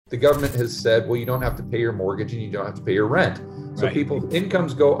the government has said, well, you don't have to pay your mortgage and you don't have to pay your rent. So Right. people's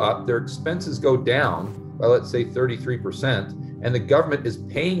incomes go up, their expenses go down by, let's say, 33%, and the government is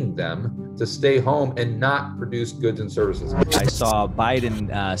paying them to stay home and not produce goods and services. I saw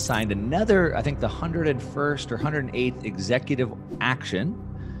Biden signed another, I think the 101st or 108th executive action,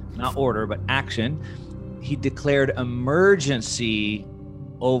 not order, but action. He declared emergency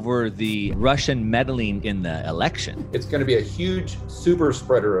over the Russian meddling in the election. It's going to be a huge super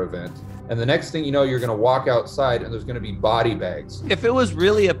spreader event. And the next thing you know, you're going to walk outside and there's going to be body bags. If it was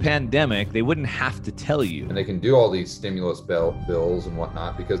really a pandemic, they wouldn't have to tell you. And they can do all these stimulus bills and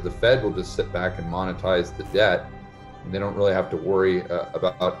whatnot because the Fed will just sit back and monetize the debt. And they don't really have to worry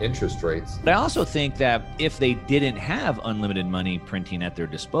about interest rates. But I also think that if they didn't have unlimited money printing at their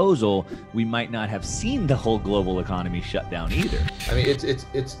disposal, we might not have seen the whole global economy shut down either. I mean,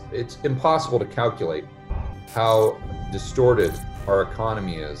 it's impossible to calculate how distorted our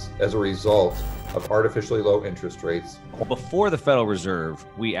economy is as a result of artificially low interest rates. Before the Federal Reserve,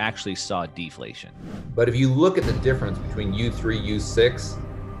 we actually saw deflation. But if you look at the difference between U3, U6,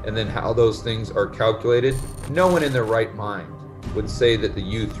 and then how those things are calculated, no one in their right mind would say that the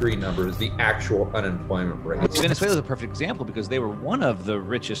U3 number is the actual unemployment rate. Venezuela is a perfect example because they were one of the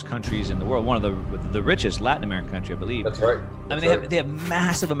richest countries in the world, one of the richest Latin American country, I believe. That's right. I mean, they have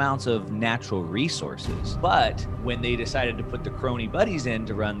massive amounts of natural resources, but when they decided to put the crony buddies in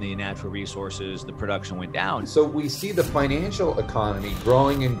to run the natural resources, the production went down. So we see the financial economy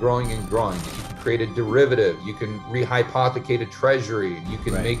growing and growing and growing. You can create a derivative, you can rehypothecate a treasury, you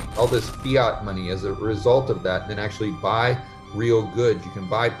can make all this fiat money as a result of that, and then actually buy real goods. You can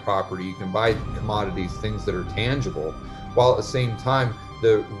buy property, you can buy commodities, things that are tangible, while at the same time,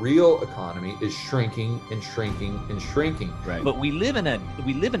 the real economy is shrinking and shrinking and shrinking. Right. But we live in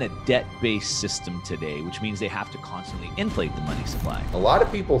a debt-based system today, which means they have to constantly inflate the money supply. A lot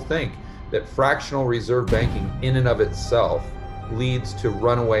of people think that fractional reserve banking in and of itself leads to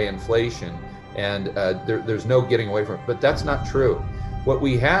runaway inflation and there's no getting away from it, but that's not true. What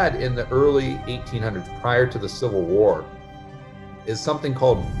we had in the early 1800s prior to the Civil War is something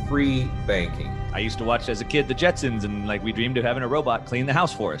called free banking. I used to watch as a kid the Jetsons, and we dreamed of having a robot clean the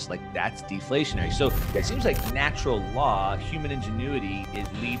house for us. That's deflationary. So it seems like natural law, human ingenuity,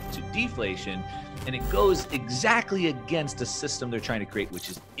 leads to deflation, and it goes exactly against a system they're trying to create, which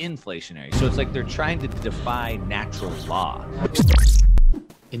is inflationary. So it's like they're trying to defy natural law.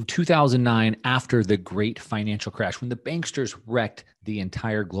 In 2009, after the great financial crash, when the banksters wrecked the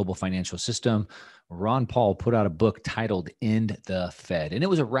entire global financial system, Ron Paul put out a book titled End the Fed. And it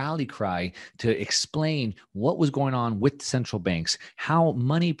was a rally cry to explain what was going on with central banks, how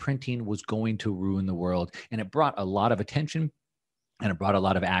money printing was going to ruin the world. And it brought a lot of attention and it brought a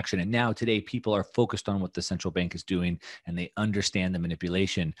lot of action. And now today, people are focused on what the central bank is doing and they understand the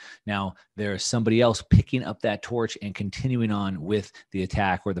manipulation. Now, there's somebody else picking up that torch and continuing on with the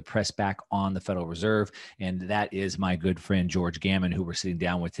attack or the press back on the Federal Reserve. And that is my good friend, George Gammon, who we're sitting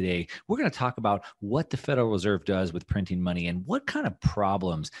down with today. We're going to talk about what the Federal Reserve does with printing money and what kind of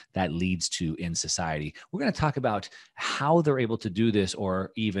problems that leads to in society. We're going to talk about how they're able to do this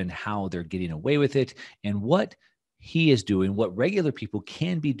or even how they're getting away with it and what he is doing, what regular people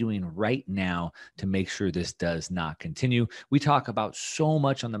can be doing right now to make sure this does not continue. We talk about so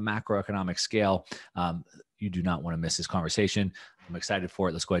much on the macroeconomic scale. You do not want to miss this conversation. I'm excited for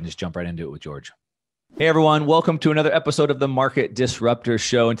it. Let's go ahead and just jump right into it with George. Hey, everyone. Welcome to another episode of the Market Disruptor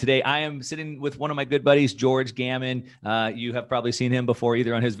Show. And today I am sitting with one of my good buddies, George Gammon. You have probably seen him before,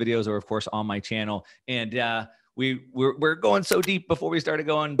 either on his videos or, of course, on my channel. And we're going so deep before we started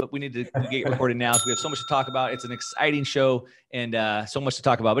going, but we need to get recorded now. So we have so much to talk about. It's an exciting show and so much to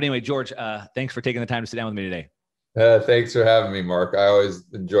talk about. But anyway, George, thanks for taking the time to sit down with me today. Thanks for having me, Mark. I always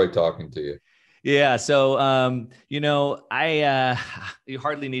enjoy talking to you. Yeah. So, you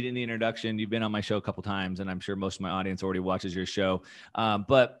hardly need any introduction. You've been on my show a couple of times, and I'm sure most of my audience already watches your show.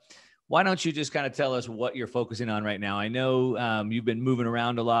 But why don't you just kind of tell us what you're focusing on right now? I know you've been moving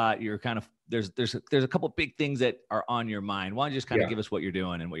around a lot. You're kind of there's a couple of big things that are on your mind. Why don't you just kind of give us what you're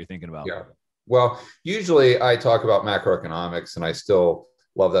doing and what you're thinking about? Yeah. Well, usually I talk about macroeconomics, and I still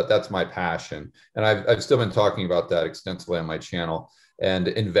love that. That's my passion, and I've still been talking about that extensively on my channel. And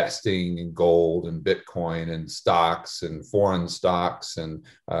investing in gold and Bitcoin and stocks and foreign stocks and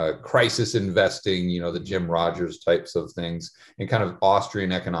crisis investing, the Jim Rogers types of things, and kind of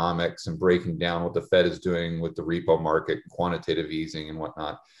Austrian economics and breaking down what the Fed is doing with the repo market, quantitative easing and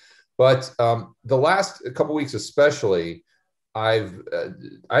whatnot. But the last couple of weeks, especially, I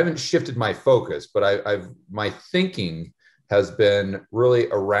haven't shifted my focus, but my thinking has been really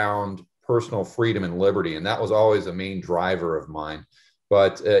around personal freedom and liberty. And that was always a main driver of mine.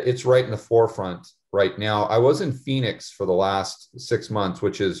 but it's right in the forefront right now. I was in Phoenix for the last 6 months,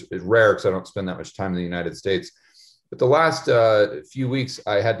 which is rare because I don't spend that much time in the United States. But the last few weeks,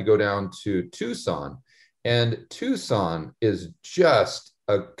 I had to go down to Tucson, and Tucson is just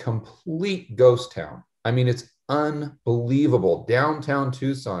a complete ghost town. I mean, it's unbelievable. Downtown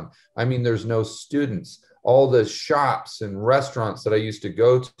Tucson. I mean, there's no students. All the shops and restaurants that I used to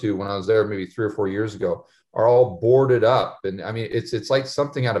go to when I was there maybe 3 or 4 years ago are all boarded up. And I mean, it's like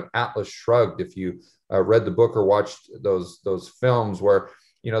something out of Atlas Shrugged. If you read the book or watched those films where,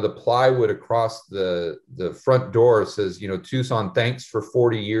 the plywood across the front door says, Tucson, thanks for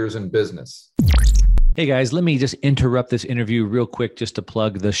 40 years in business. Hey guys, let me just interrupt this interview real quick just to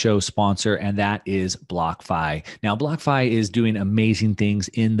plug the show sponsor, and that is BlockFi. Now, BlockFi is doing amazing things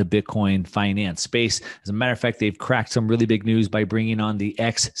in the Bitcoin finance space. As a matter of fact, they've cracked some really big news by bringing on the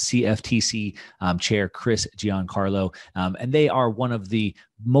ex-CFTC chair, Chris Giancarlo, and they are one of the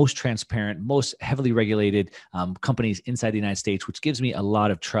most transparent, most heavily regulated companies inside the United States, which gives me a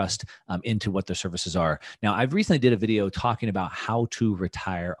lot of trust into what their services are. Now, I've recently did a video talking about how to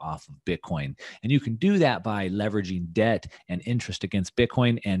retire off of Bitcoin, and you can do that by leveraging debt and interest against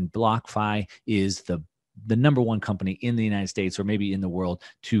Bitcoin, and BlockFi is the number one company in the United States, or maybe in the world,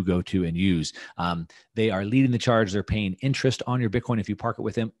 to go to and use. They are leading the charge. They're paying interest on your Bitcoin if you park it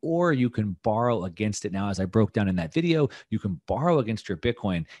with them, or you can borrow against it. Now, as I broke down in that video, you can borrow against your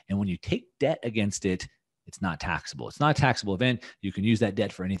Bitcoin. And when you take debt against it, it's not taxable. It's not a taxable event. You can use that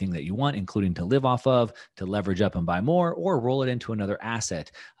debt for anything that you want, including to live off of, to leverage up and buy more, or roll it into another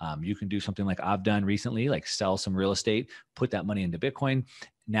asset. You can do something like I've done recently, like sell some real estate, put that money into Bitcoin.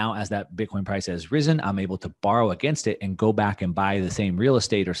 Now, as that Bitcoin price has risen, I'm able to borrow against it and go back and buy the same real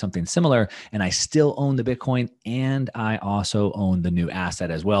estate or something similar. And I still own the Bitcoin, and I also own the new asset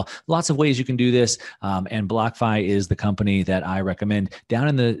as well. Lots of ways you can do this. And BlockFi is the company that I recommend. Down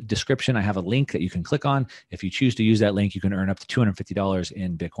in the description, I have a link that you can click on. If you choose to use that link, you can earn up to $250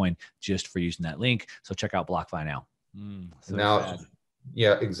 in Bitcoin just for using that link. So check out BlockFi now.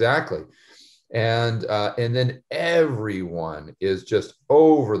 Yeah, exactly. And then everyone is just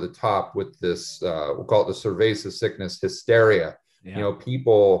over the top with this, we'll call it the cerveza sickness hysteria. Yeah.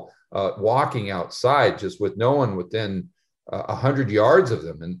 People walking outside just with no one within 100 yards of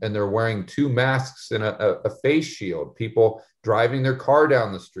them, and they're wearing 2 masks and a face shield. People driving their car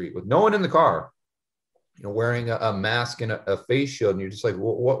down the street with no one in the car, wearing a mask and a face shield. And you're just like,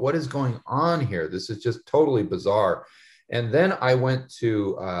 what is going on here? This is just totally bizarre. And then I went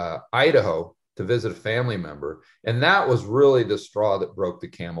to Idaho to visit a family member. And that was really the straw that broke the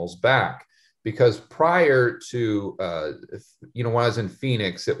camel's back, because prior to, when I was in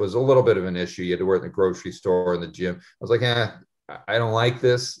Phoenix, it was a little bit of an issue. You had to work in the grocery store and the gym. I was like, I don't like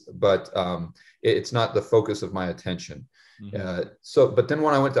this, but it's not the focus of my attention. Mm-hmm. But then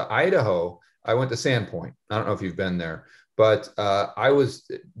when I went to Idaho, I went to Sandpoint. I don't know if you've been there, but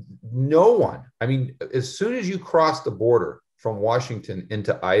no one. I mean, as soon as you cross the border from Washington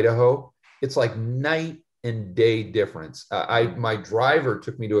into Idaho, it's like night and day difference. My driver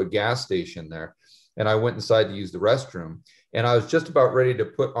took me to a gas station there, and I went inside to use the restroom, and I was just about ready to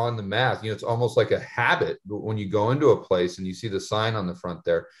put on the mask. It's almost like a habit when you go into a place and you see the sign on the front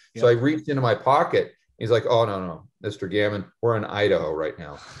there. Yep. So I reached into my pocket. He's like, "Oh, no, Mr. Gammon, we're in Idaho right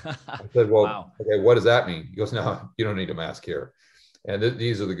now." I said, "Well, wow. Okay, what does that mean?" He goes, "No, you don't need a mask here." And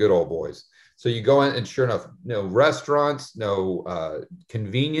these are the good old boys. So you go in, and sure enough, no restaurants, no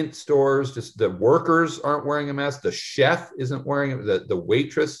convenience stores, just the workers aren't wearing a mask. The chef isn't wearing it. The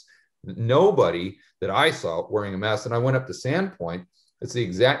waitress, nobody that I saw wearing a mask. And I went up to Sandpoint. It's the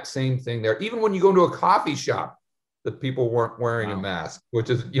exact same thing there. Even when you go into a coffee shop, the people weren't wearing a mask,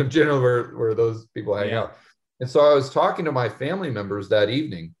 which is generally where those people hang out. And so I was talking to my family members that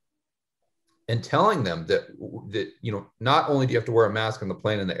evening and telling them that not only do you have to wear a mask on the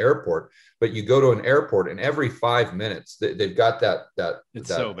plane and the airport, but you go to an airport and every 5 minutes they've got that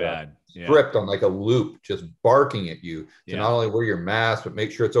so bad script on like a loop, just barking at you to not only wear your mask, but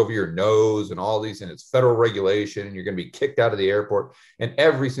make sure it's over your nose and all these, and it's federal regulation, and you're going to be kicked out of the airport. And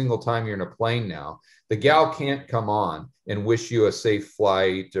every single time you're in a plane now, the gal can't come on and wish you a safe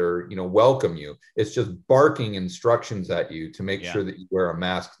flight or, welcome you. It's just barking instructions at you to make sure that you wear a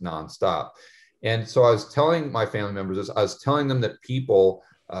mask nonstop. And so I was telling my family members this. I was telling them that people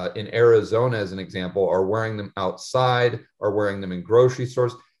in Arizona, as an example, are wearing them outside, are wearing them in grocery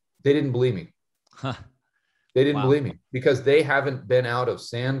stores. They didn't believe me. Huh. They didn't believe me because they haven't been out of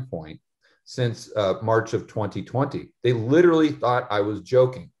Sandpoint since March of 2020. They literally thought I was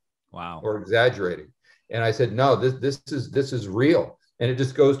joking or exaggerating. And I said, no, this is real. And it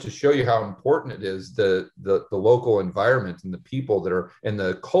just goes to show you how important it is, the local environment and the people that are, and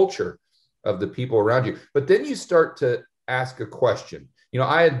the culture of the people around you. But then you start to ask a question.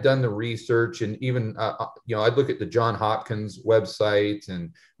 I had done the research, and even, I'd look at the John Hopkins website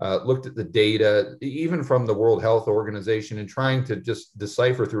and looked at the data, even from the World Health Organization, and trying to just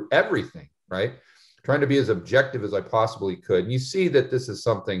decipher through everything, right? Trying to be as objective as I possibly could. And you see that this is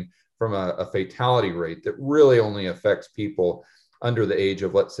something from a fatality rate that really only affects people under the age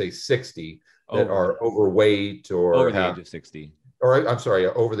of, let's say, 60 that are overweight or over the age of 60. Or I'm sorry,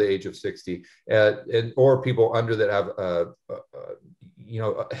 over the age of 60, and or people under that have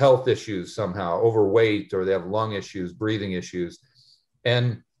health issues somehow, overweight, or they have lung issues, breathing issues,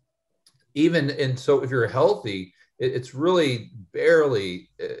 and so if you're healthy, it's really barely,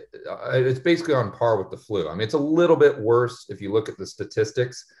 it's basically on par with the flu. I mean, it's a little bit worse if you look at the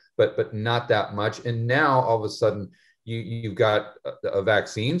statistics, but not that much. And now all of a sudden, you've got a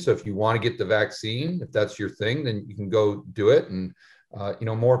vaccine. So if you want to get the vaccine, if that's your thing, then you can go do it, and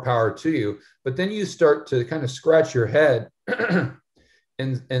more power to you. But then you start to kind of scratch your head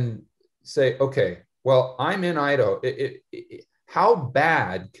and say, okay, well, I'm in Idaho. How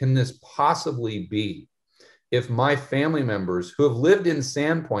bad can this possibly be if my family members, who have lived in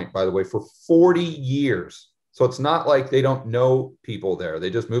Sandpoint, by the way, for 40 years, so it's not like they don't know people there,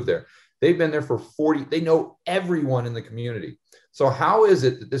 they just moved there. They've been there for 40, they know everyone in the community. So how is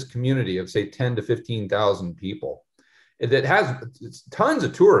it that this community of, say, 10 to 15,000 people that has tons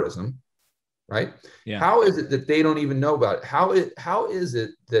of tourism, right? Yeah. How is it that they don't even know about it? How is it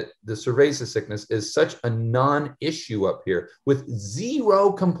that the cerveza sickness is such a non-issue up here with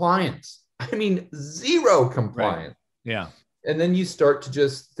zero compliance? I mean, zero compliance. Right. Yeah. And then you start to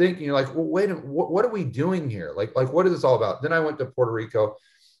just think, and you're like, well, wait a minute, what are we doing here? Like, what is this all about? Then I went to Puerto Rico.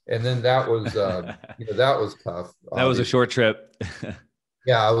 And then that was, that was tough. That was a short trip.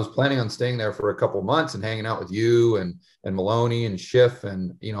 Yeah, I was planning on staying there for a couple of months and hanging out with you and Maloney and Schiff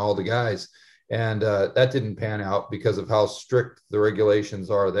and, all the guys. And that didn't pan out because of how strict the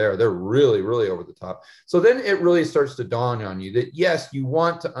regulations are there. They're really, really over the top. So then it really starts to dawn on you that, yes, you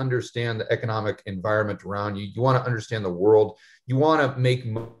want to understand the economic environment around you. You want to understand the world. You want to make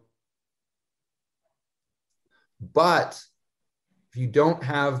money. But if you don't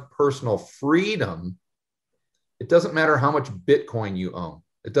have personal freedom, it doesn't matter how much Bitcoin you own.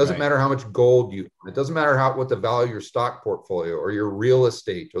 It doesn't matter how much gold you own. It doesn't matter what the value of your stock portfolio or your real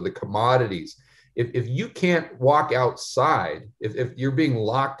estate or the commodities. If you can't walk outside, if you're being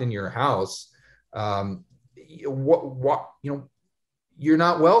locked in your house, you're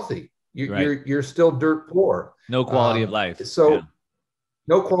not wealthy. You're still dirt poor. No quality of life. So. Yeah.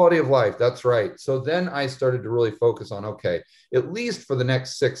 No quality of life. That's right. So then I started to really focus on, okay, at least for the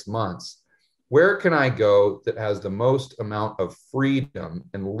next 6 months, where can I go that has the most amount of freedom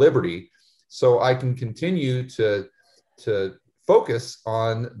and liberty so I can continue to focus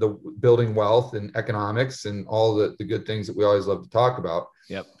on the building wealth and economics and all the good things that we always love to talk about.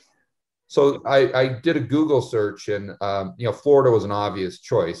 Yep. So I did a Google search, and Florida was an obvious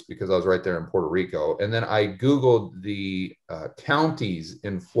choice because I was right there in Puerto Rico. And then I Googled the counties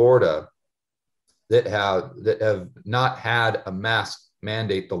in Florida that have not had a mask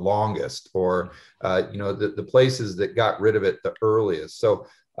mandate the longest, or the places that got rid of it the earliest. So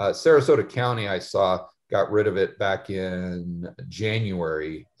Sarasota County, I saw, got rid of it back in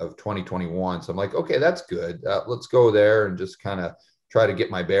January of 2021. So I'm like, okay, that's good. Let's go there and just kind of try to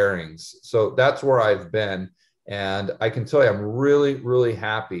get my bearings. So that's where I've been. And I can tell you, I'm really, really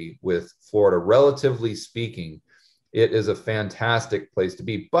happy with Florida. Relatively speaking, it is a fantastic place to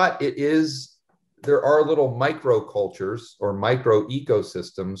be, but there are little micro cultures or micro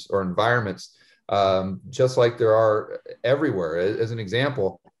ecosystems or environments, just like there are everywhere. As an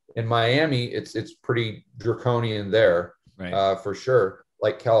example, in Miami, it's pretty draconian there, for sure,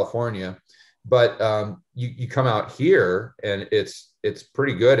 like California. But you come out here and it's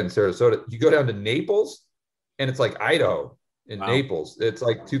pretty good in Sarasota. You go down to Naples and it's like Idaho in Naples. It's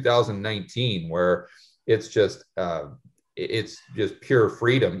like 2019, where it's just pure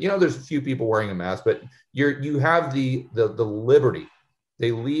freedom. There's a few people wearing a mask, but you have the liberty.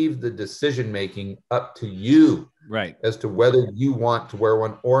 They leave the decision making up to you, right, as to whether you want to wear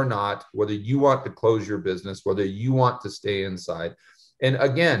one or not, whether you want to close your business, whether you want to stay inside. And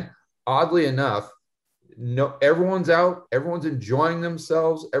again, oddly enough, no, everyone's out, everyone's enjoying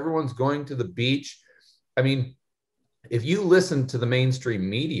themselves, everyone's going to the beach. I mean, if you listen to the mainstream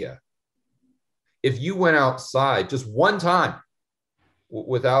media, if you went outside just one time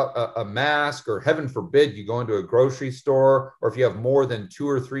without a mask, or heaven forbid, you go into a grocery store, or if you have more than 2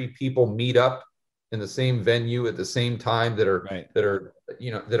 or 3 people meet up in the same venue at the same time that are Right.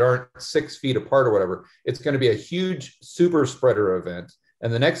 that aren't 6 feet apart or whatever. It's going to be a huge super spreader event.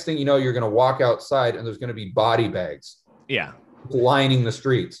 And the next thing you know, you're going to walk outside and there's going to be body bags Yeah. lining the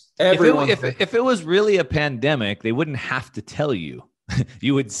streets. If it was really a pandemic, they wouldn't have to tell you.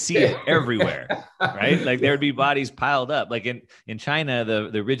 You would see it everywhere, right? Like there would be bodies piled up. Like in China,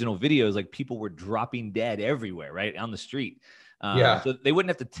 the original videos, like people were dropping dead everywhere, right? On the street. Yeah. So they wouldn't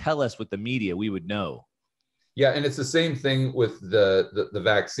have to tell us with the media. We would know. Yeah. And it's the same thing with the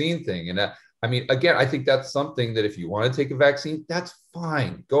vaccine thing. And I mean, again, I think that's something that if you want to take a vaccine, that's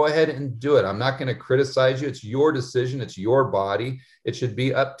fine. Go ahead and do it. I'm not going to criticize you. It's your decision. It's your body. It should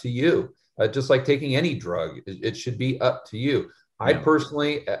be up to you. Just like taking any drug, it should be up to you. I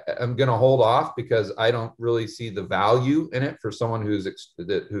personally am going to hold off because I don't really see the value in it for someone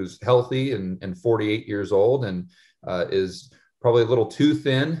who's healthy and 48 years old and is probably a little too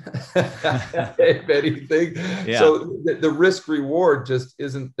thin, if anything. Yeah. So the risk reward just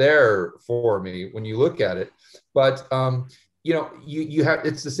isn't there for me when you look at it. But you have,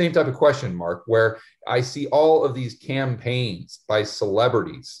 it's the same type of question, Mark, where I see all of these campaigns by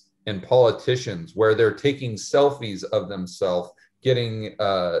celebrities and politicians where they're taking selfies of themselves getting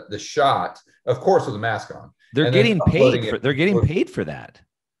the shot, of course, with a mask on. They're getting paid for that.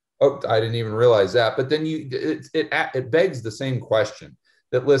 Oh, I didn't even realize that. But then it begs the same question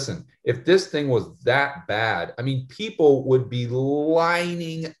that, listen, if this thing was that bad, I mean, people would be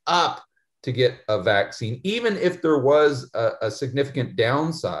lining up to get a vaccine, even if there was a significant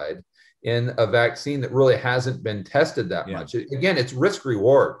downside in a vaccine that really hasn't been tested that much. Again, it's risk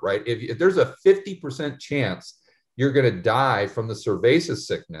reward, right? If there's a 50% chance you're going to die from the cerveza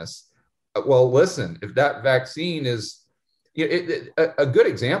sickness, well, listen, if that vaccine is, a good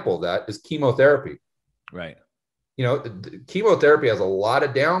example of that is chemotherapy. Right. Chemotherapy has a lot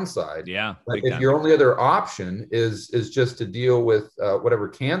of downside. Yeah. If your only other option is just to deal with whatever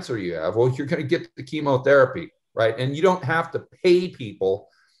cancer you have, well, you're going to get the chemotherapy, right? And you don't have to pay people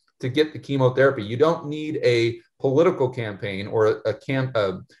to get the chemotherapy. You don't need a political campaign or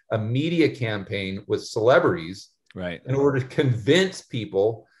a media campaign with celebrities, right, in order to convince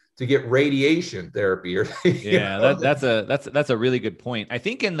people to get radiation therapy. Or that's a really good point. I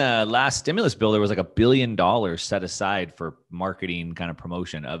think in the last stimulus bill, there was like $1 billion set aside for marketing kind of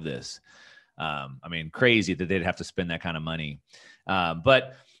promotion of this. I mean, crazy that they'd have to spend that kind of money.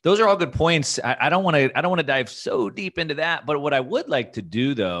 But those are all good points. I don't want to dive so deep into that. But what I would like to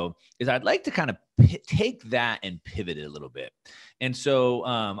do, though, is I'd like to kind of take that and pivot it a little bit. And so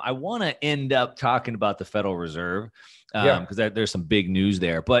I want to end up talking about the Federal Reserve because there's some big news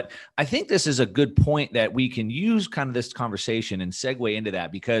there. But I think this is a good point that we can use kind of this conversation and segue into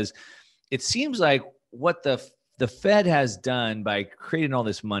that, because it seems like what the Fed has done by creating all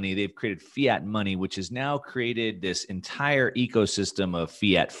this money, they've created fiat money, which has now created this entire ecosystem of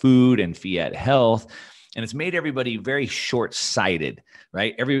fiat food and fiat health. And it's made everybody very short-sighted,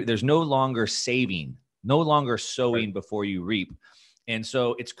 right? There's no longer saving, no longer sowing before you reap. And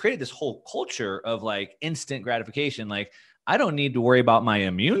so it's created this whole culture of like instant gratification. Like, I don't need to worry about my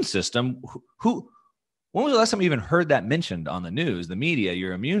immune system. When was the last time you even heard that mentioned on the news, the media,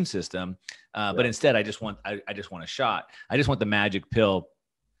 your immune system? But instead, I just want a shot. I just want the magic pill.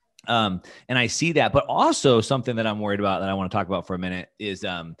 And I see that, but also something that I'm worried about that I want to talk about for a minute is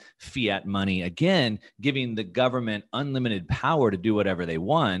fiat money, again, giving the government unlimited power to do whatever they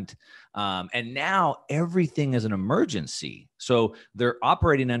want. And now everything is an emergency. So they're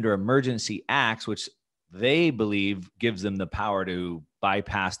operating under emergency acts, which they believe gives them the power to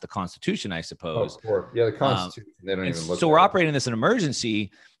bypass the Constitution, I suppose. The Constitution. They don't even look. So we're operating this in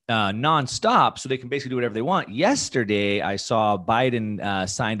emergency nonstop, so they can basically do whatever they want. Yesterday, I saw Biden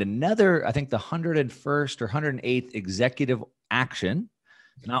signed another, I think the 101st or 108th executive action,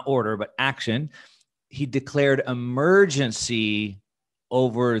 not order, but action. He declared emergency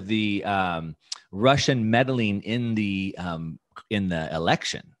over the Russian meddling in the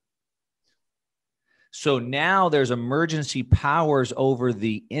election. So now there's emergency powers over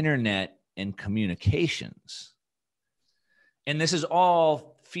the internet and communications. And this is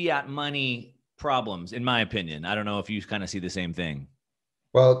all fiat money problems, in my opinion. I don't know if you kind of see the same thing.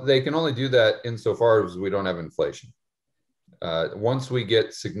 Well, they can only do that insofar as we don't have inflation. Once we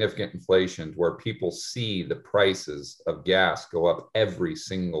get significant inflation where people see the prices of gas go up every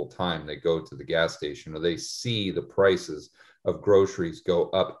single time they go to the gas station, or they see the prices of groceries go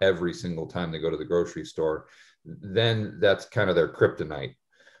up every single time they go to the grocery store, then that's kind of their kryptonite.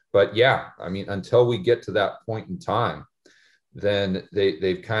 But yeah, I mean, until we get to that point in time, then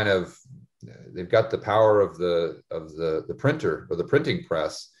they've got the power of the printer or the printing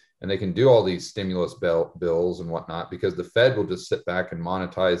press, and they can do all these stimulus bills and whatnot because the Fed will just sit back and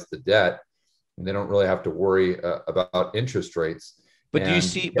monetize the debt, and they don't really have to worry about interest rates. But do you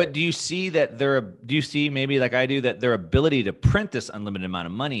see? But do you see that do you see maybe like I do that their ability to print this unlimited amount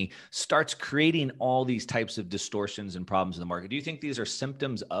of money starts creating all these types of distortions and problems in the market? Do you think these are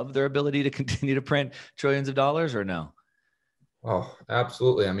symptoms of their ability to continue to print trillions of dollars, or no? Oh,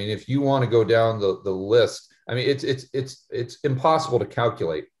 absolutely. I mean, if you want to go down the list, I mean, it's impossible to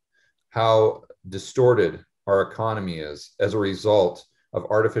calculate how distorted our economy is as a result of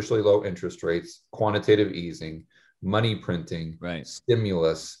artificially low interest rates, quantitative easing, money printing, right,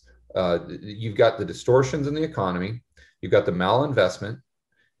 stimulus. You've got the distortions in the economy. You've got the malinvestment.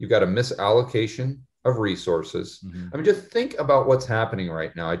 You've got a misallocation of resources. Mm-hmm. I mean, just think about what's happening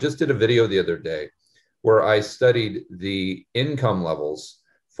right now. I just did a video the other day where I studied the income levels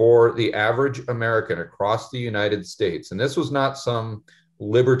for the average American across the United States. And this was not some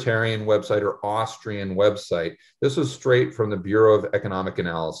libertarian website or Austrian website. This was straight from the Bureau of Economic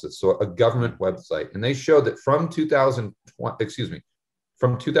Analysis, so a government website. And they showed that from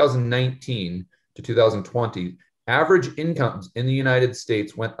 2019 to 2020, average incomes in the United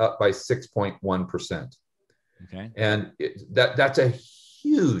States went up by 6.1%. Okay. And that's a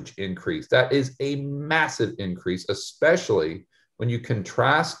huge increase. That is a massive increase, especially when you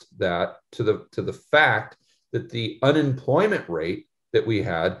contrast that to the fact that the unemployment rate that we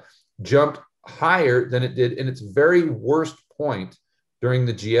had jumped higher than it did in its very worst point during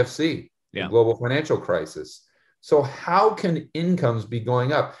the GFC, the global financial crisis. So how can incomes be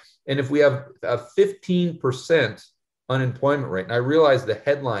going up? And if we have a 15% unemployment rate, and I realize the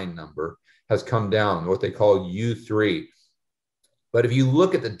headline number has come down, what they call U3. But if you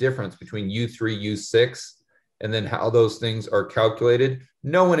look at the difference between U3, U6, and then how those things are calculated,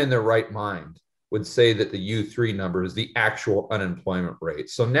 no one in their right mind would say that the U3 number is the actual unemployment rate.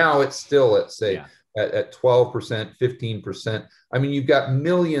 So now it's still, let's say, at 12%, 15%. I mean, you've got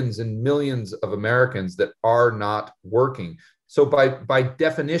millions and millions of Americans that are not working. So by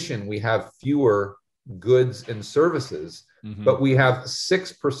definition, we have fewer goods and services, but we have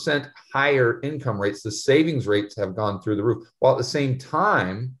 6% higher income rates. The savings rates have gone through the roof, while at the same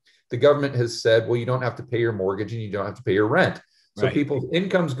time, the government has said, well, you don't have to pay your mortgage and you don't have to pay your rent. So people's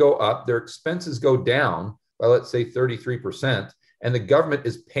incomes go up, their expenses go down by, let's say, 33%, and the government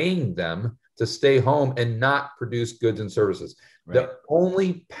is paying them to stay home and not produce goods and services. The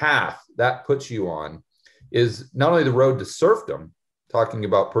only path that puts you on is not only the road to serfdom, talking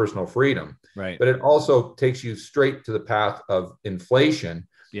about personal freedom, but it also takes you straight to the path of inflation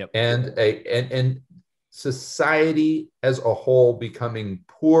and society as a whole becoming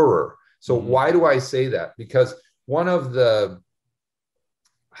poorer. So why do I say that? Because one of the,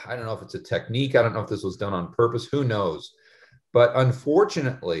 I don't know if it's a technique, I don't know if this was done on purpose, who knows? But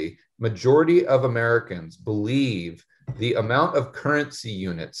unfortunately, majority of Americans believe the amount of currency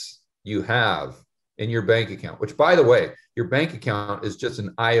units you have in your bank account, which, by the way, your bank account is just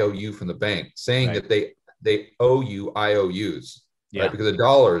an IOU from the bank saying that they owe you IOUs, right? Because a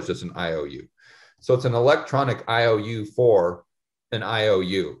dollar is just an IOU. So it's an electronic IOU for an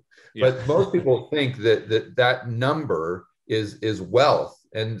IOU. But most people think that number is wealth.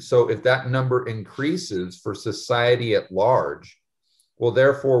 And so if that number increases for society at large, well,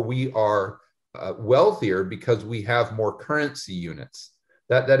 therefore we are wealthier because we have more currency units.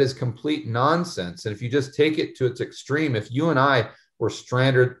 That is complete nonsense. And if you just take it to its extreme, if you and I were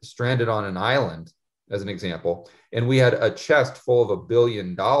stranded on an island, as an example, and we had a chest full of $1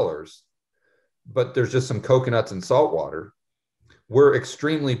 billion, but there's just some coconuts and salt water, we're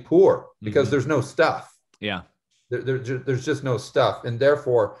extremely poor because there's no stuff. There's just no stuff. And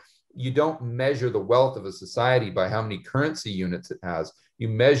therefore, you don't measure the wealth of a society by how many currency units it has. You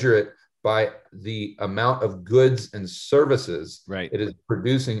measure it by the amount of goods and services it is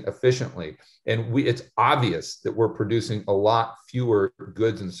producing efficiently. And it's obvious that we're producing a lot fewer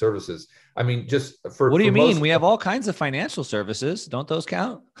goods and services. I mean, just for— What do you mean? We have all kinds of financial services. Don't those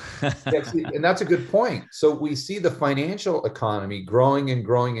count? And that's a good point. So we see the financial economy growing and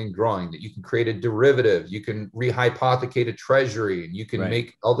growing and growing, that you can create a derivative, you can rehypothecate a treasury, and you can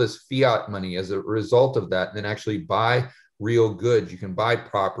make all this fiat money as a result of that, and then actually buy real goods. You can buy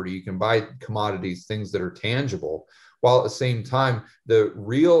property, you can buy commodities, things that are tangible, while at the same time, the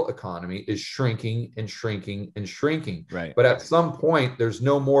real economy is shrinking and shrinking and shrinking. But at some point, there's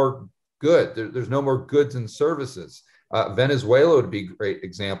no more good. There's no more goods and services. Venezuela would be a great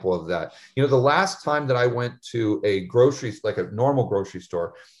example of that. You know, the last time that I went to a grocery, like a normal grocery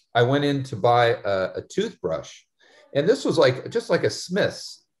store, I went in to buy a toothbrush, and this was just like a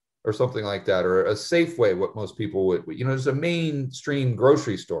Smith's. or something like that, or a Safeway, what most people would, there's a mainstream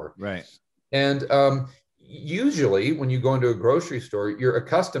grocery store. Right. And usually when you go into a grocery store, you're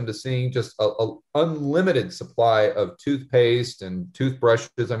accustomed to seeing just a unlimited supply of toothpaste and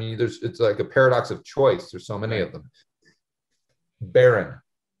toothbrushes. I mean, it's like a paradox of choice. There's so many of them. Barren,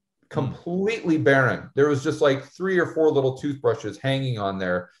 completely barren. There was just like 3 or 4 little toothbrushes hanging on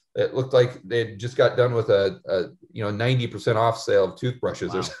there. It looked like they just got done with a 90% off sale of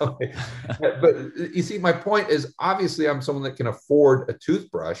toothbrushes or something. But you see, my point is, obviously I'm someone that can afford a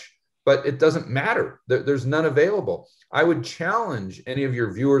toothbrush, but it doesn't matter. There's none available. I would challenge any of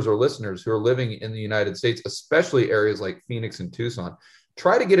your viewers or listeners who are living in the United States, especially areas like Phoenix and Tucson,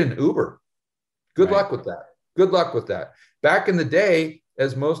 try to get an Uber. Good luck with that. Good luck with that. Back in the day,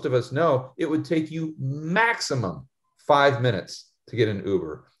 as most of us know, it would take you maximum 5 minutes to get an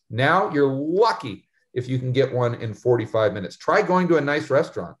Uber. Now you're lucky if you can get one in 45 minutes. Try going to a nice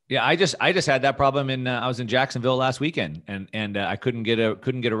restaurant. Yeah, I just had that problem I was in Jacksonville last weekend, and I couldn't get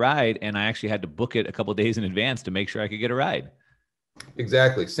a ride, and I actually had to book it a couple of days in advance to make sure I could get a ride.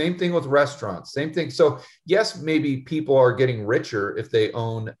 Exactly. Same thing with restaurants. Same thing. So yes, maybe people are getting richer if they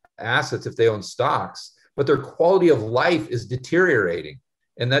own assets, if they own stocks, but their quality of life is deteriorating.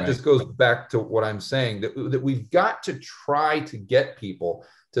 And that just goes back to what I'm saying, that we've got to try to get people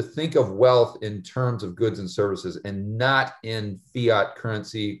to think of wealth in terms of goods and services and not in fiat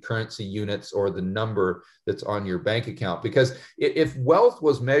currency units, or the number that's on your bank account. Because if wealth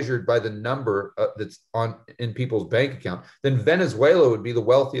was measured by the number that's in people's bank account, then Venezuela would be the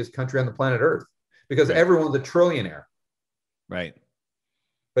wealthiest country on the planet Earth, because everyone's a trillionaire. Right.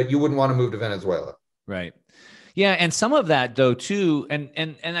 But you wouldn't want to move to Venezuela. Right. Yeah. And some of that though, too. And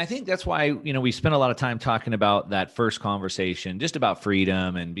I think that's why, we spent a lot of time talking about that first conversation, just about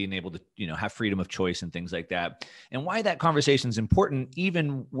freedom and being able to, have freedom of choice and things like that. And why that conversation is important,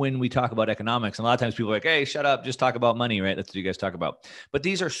 even when we talk about economics. And a lot of times people are like, hey, shut up, just talk about money, right? That's what you guys talk about. But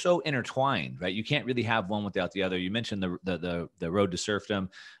these are so intertwined, right? You can't really have one without the other. You mentioned the Road to Serfdom,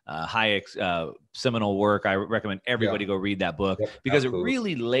 Hayek's seminal work. I recommend everybody go read that book, because it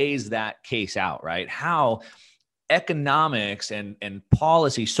really lays that case out, right? How economics and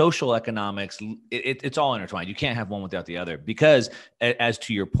policy, social economics, it's all intertwined. You can't have one without the other, because as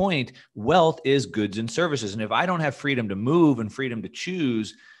to your point, wealth is goods and services. And if I don't have freedom to move and freedom to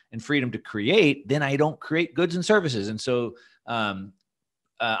choose and freedom to create, then I don't create goods and services. And so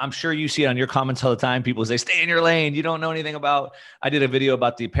I'm sure you see it on your comments all the time. People say, stay in your lane. You don't know anything about, I did a video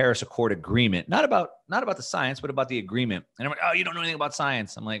about the Paris Accord agreement, not about the science, but about the agreement. And I'm like, oh, you don't know anything about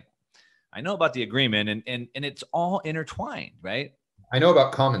science. I'm like, I know about the agreement, and it's all intertwined, right? I know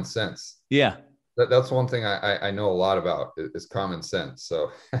about common sense. Yeah. That's one thing I know a lot about is common sense.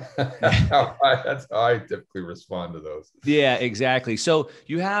 So that's how I typically respond to those. Yeah, exactly. So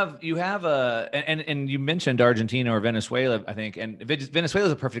you have and you mentioned Argentina or Venezuela, I think, and Venezuela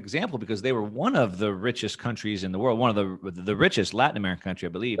is a perfect example, because they were one of the richest countries in the world, one of the richest Latin American country,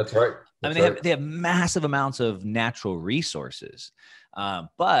 I believe. That's right. They have massive amounts of natural resources,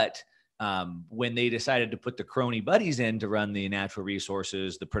 but when they decided to put the crony buddies in to run the natural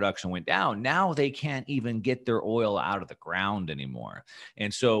resources, the production went down. Now they can't even get their oil out of the ground anymore.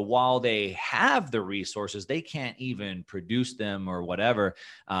 And so while they have the resources, they can't even produce them or whatever.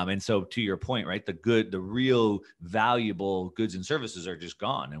 And so to your point, right, the real valuable goods and services are just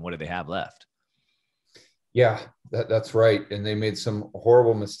gone. And what do they have left? Yeah, that's right. And they made some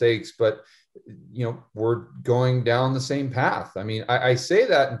horrible mistakes, but we're going down the same path. I mean, I say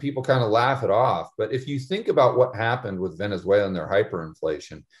that and people kind of laugh it off. But if you think about what happened with Venezuela and their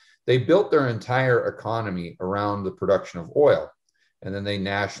hyperinflation, they built their entire economy around the production of oil. And then they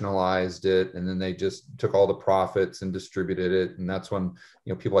nationalized it. And then they just took all the profits and distributed it. And that's when,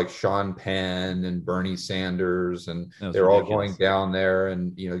 people like Sean Penn and Bernie Sanders, and they're all going down there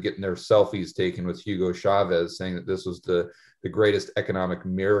and, getting their selfies taken with Hugo Chavez, saying that this was the greatest economic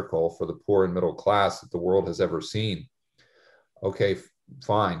miracle for the poor and middle class that the world has ever seen. Okay,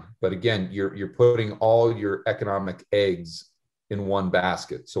 fine. But again, you're putting all your economic eggs in one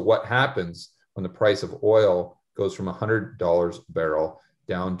basket. So what happens when the price of oil goes from $100 a barrel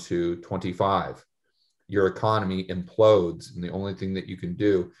down to 25? Your economy implodes. And the only thing that you can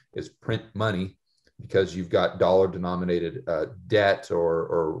do is print money, because you've got dollar denominated debt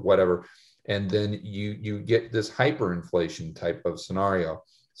or whatever. And then you get this hyperinflation type of scenario.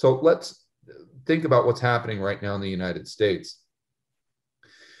 So let's think about what's happening right now in the United States.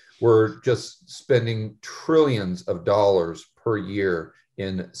 We're just spending trillions of dollars per year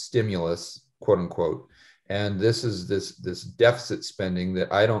in stimulus, quote unquote. And this is this deficit spending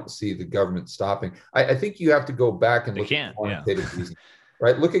that I don't see the government stopping. I think you have to go back and look at quantitative easing.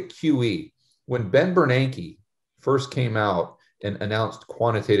 right? Look at QE. When Ben Bernanke first came out and announced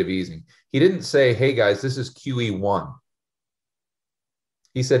quantitative easing, he didn't say, hey guys, this is QE1.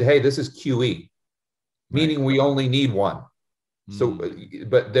 He said, hey, this is QE, meaning Right. we only need one. So,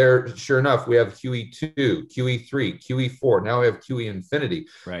 but there, sure enough, we have QE2, QE3, QE4. Now we have QE infinity.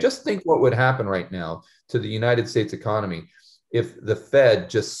 Right. Just think what would happen right now to the United States economy if the Fed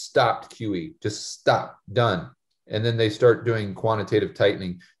just stopped QE, just stopped, done. And then they start doing quantitative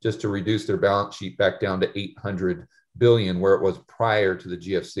tightening just to reduce their balance sheet back down to 800 billion, where it was prior to the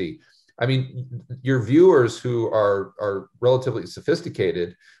GFC. I mean, your viewers who are relatively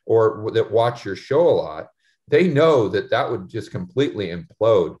sophisticated or that watch your show a lot, they know that that would just completely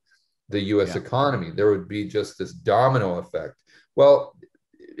implode the U.S. economy. There would be just this domino effect. Well,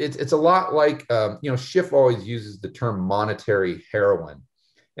 it's a lot like, Schiff always uses the term monetary heroin.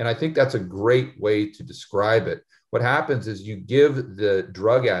 And I think that's a great way to describe it. What happens is you give the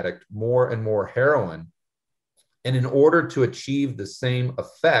drug addict more and more heroin. And in order to achieve the same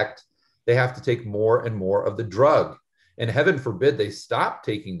effect, they have to take more and more of the drug. And heaven forbid they stop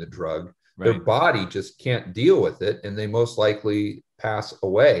taking the drug. Their body just can't deal with it, and they most likely pass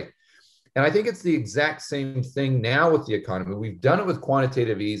away. And I think it's the exact same thing now with the economy. We've done it with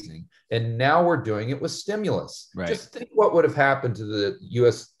quantitative easing, and now we're doing it with stimulus. Right. Just think what would have happened to the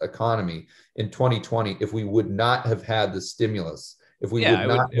U.S. economy in 2020 if we would not have had the stimulus, if we would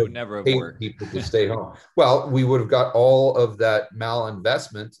not it would never have paid worked. people to stay home. Well, we would have got all of that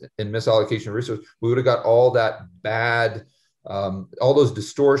malinvestment and misallocation of resources. We would have got all that bad all those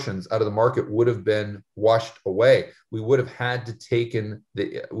distortions out of the market would have been washed away. We would have had to taken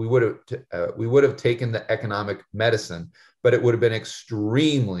we would have taken the economic medicine, but it would have been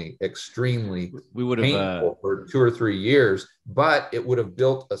extremely painful for 2 or 3 years. But it would have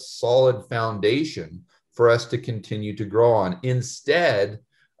built a solid foundation for us to continue to grow on, instead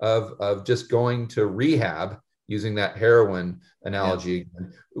of just going to rehab. Using that heroin analogy,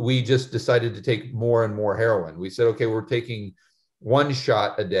 we just decided to take more and more heroin. We said, okay, we're taking 1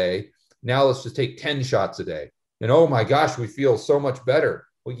 shot a day. Now let's just take 10 shots a day. And oh my gosh, we feel so much better.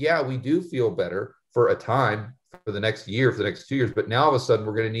 Well, yeah, we do feel better for a time, for the next year, for the next 2 years. But now all of a sudden,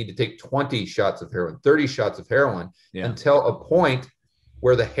 we're going to need to take 20 shots of heroin, 30 shots of heroin until a point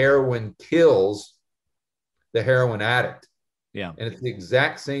where the heroin kills the heroin addict. Yeah. And it's the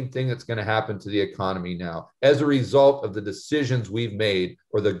exact same thing that's going to happen to the economy now as a result of the decisions we've made,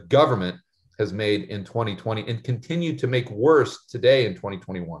 or the government has made in 2020 and continue to make worse today in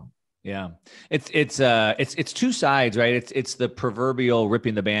 2021. Yeah. It's two sides, right? It's the proverbial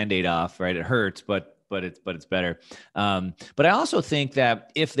ripping the Band-Aid off, right? It hurts, but it's better. But I also think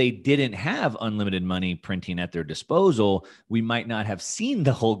that if they didn't have unlimited money printing at their disposal, we might not have seen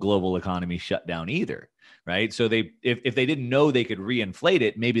the whole global economy shut down either. Right. So if they didn't know they could reinflate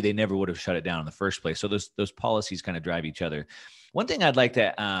it, maybe they never would have shut it down in the first place. So those policies kind of drive each other. One thing I'd like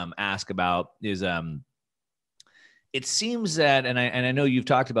to ask about is it seems that, and I know you've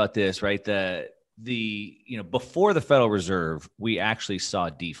talked about this, right? Before the Federal Reserve, we actually saw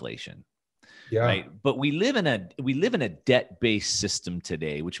deflation. Yeah. Right. But we live in a debt-based system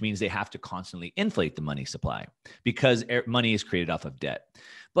today, which means they have to constantly inflate the money supply because money is created off of debt.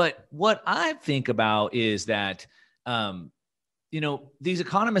 But what I think about is that, these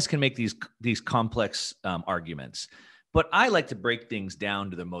economists can make these complex arguments, but I like to break things down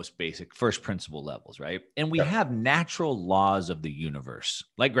to the most basic first principle levels, right? And we have natural laws of the universe,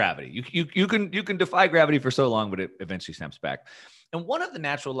 like gravity. You can defy gravity for so long, but it eventually snaps back. And one of the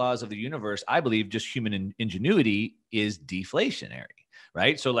natural laws of the universe, I believe, just human ingenuity, is deflationary.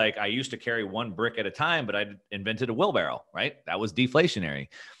 Right. So like I used to carry 1 brick at a time, but I invented a wheelbarrow. Right. That was deflationary.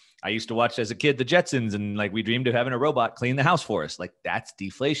 I used to watch as a kid the Jetsons, and like we dreamed of having a robot clean the house for us. Like that's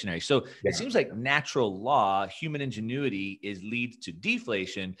deflationary. So it seems like natural law, human ingenuity leads to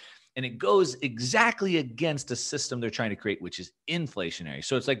deflation, and it goes exactly against the system they're trying to create, which is inflationary.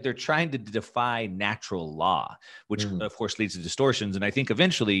 So it's like they're trying to defy natural law, which of course leads to distortions. And I think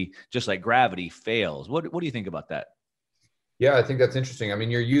eventually, just like gravity, fails. What do you think about that? Yeah, I think that's interesting. I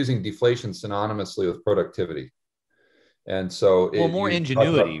mean, you're using deflation synonymously with productivity. And so more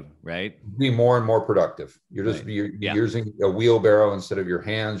ingenuity, right? Be more and more productive. You're just you're using a wheelbarrow instead of your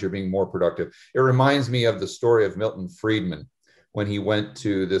hands. You're being more productive. It reminds me of the story of Milton Friedman when he went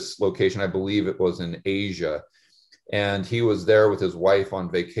to this location. I believe it was in Asia. And he was there with his wife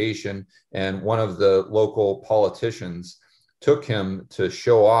on vacation. And one of the local politicians took him to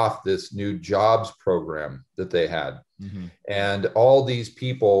show off this new jobs program that they had. Mm-hmm. And all these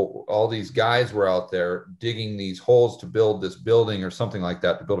people, all these guys were out there digging these holes to build this building or something like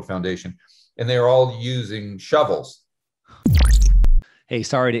that, to build a foundation. And they were all using shovels. Hey,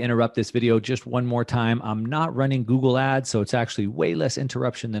 sorry to interrupt this video just one more time. I'm not running Google ads, so it's actually way less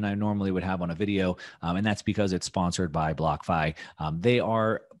interruption than I normally would have on a video. And that's because it's sponsored by BlockFi. They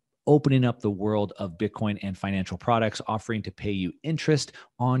are opening up the world of Bitcoin and financial products, offering to pay you interest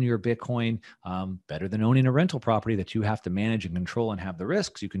on your Bitcoin, better than owning a rental property that you have to manage and control and have the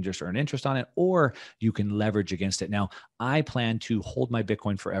risks. You can just earn interest on it, or you can leverage against it. Now, I plan to hold my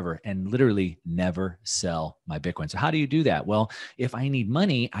Bitcoin forever and literally never sell my Bitcoin. So how do you do that? Well, if I need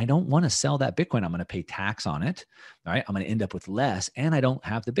money, I don't want to sell that Bitcoin. I'm going to pay tax on it. All right. I'm going to end up with less, and I don't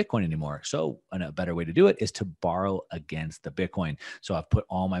have the Bitcoin anymore. So a better way to do it is to borrow against the Bitcoin. So I've put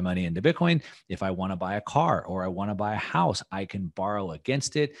all my money into Bitcoin. If I want to buy a car or I want to buy a house, I can borrow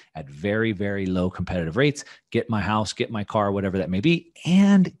against it at very, very low competitive rates, get my house, get my car, whatever that may be,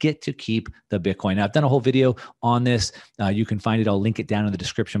 and get to keep the Bitcoin. Now, I've done a whole video on this. You can find it. I'll link it down in the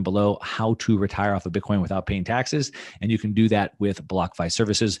description below, how to retire off of Bitcoin without paying taxes. And you can do that with BlockFi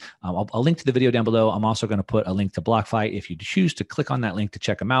services. I'll link to the video down below. I'm also going to put a link to BlockFi. If you choose to click on that link to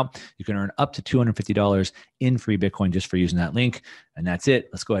check them out, you can earn up to $250 in free Bitcoin just for using that link. And that's it.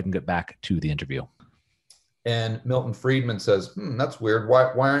 Let's go ahead and get back to the interview. And Milton Friedman says, that's weird.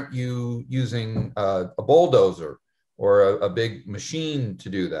 Why aren't you using a bulldozer or a big machine to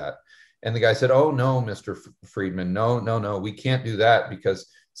do that? And the guy said, oh, no, Mr. Friedman, no, we can't do that because,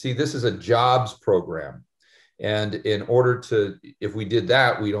 see, this is a jobs program. And in order to, if we did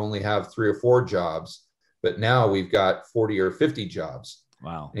that, we'd only have 3 or 4 jobs. But now we've got 40 or 50 jobs.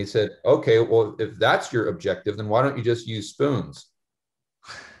 Wow. And he said, okay, well, if that's your objective, then why don't you just use spoons?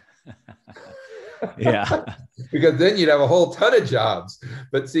 Yeah. Because then you'd have a whole ton of jobs.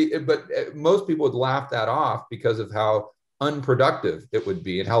 But see, most people would laugh that off because of how unproductive it would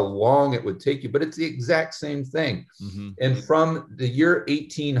be and how long it would take you. But it's the exact same thing. Mm-hmm. And from the year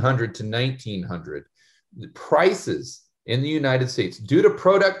 1800 to 1900, the prices in the United States, due to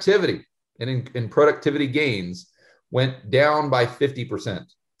productivity and in productivity gains, went down by 50%,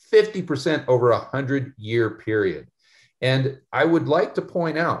 50% over a 100-year period. And I would like to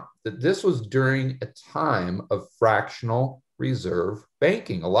point out that this was during a time of fractional reserve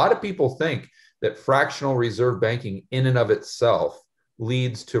banking. A lot of people think that fractional reserve banking in and of itself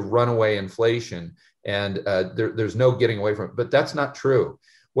leads to runaway inflation and there's no getting away from it. But that's not true.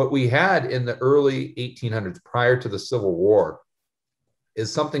 What we had in the early 1800s prior to the Civil War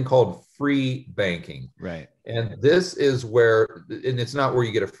is something called free banking. Right. And this is where, and it's not where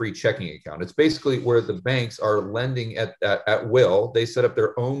you get a free checking account. It's basically where the banks are lending at will. They set up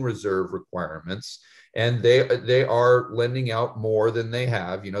their own reserve requirements, and they are lending out more than they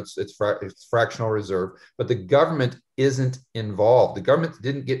have. You know, it's fractional reserve, but the government isn't involved. The government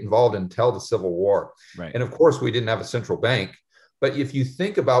didn't get involved until the Civil War. Right. And of course, we didn't have a central bank. But if you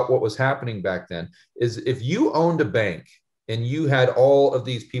think about what was happening back then, is if you owned a bank and you had all of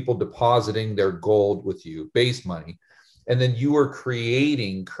these people depositing their gold with you, base money, and then you were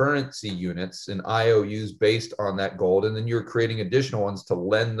creating currency units and IOUs based on that gold, and then you were creating additional ones to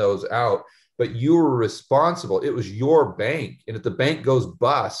lend those out, but you were responsible. It was your bank. And if the bank goes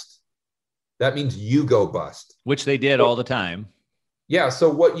bust, that means you go bust. Which they did all the time. Yeah. So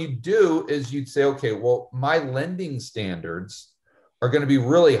what you do is you'd say, okay, well, my lending standards are going to be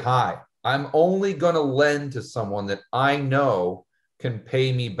really high. I'm only going to lend to someone that I know can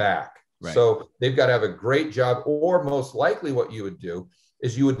pay me back. Right. So they've got to have a great job, or most likely what you would do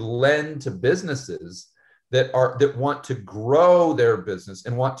is you would lend to businesses that want to grow their business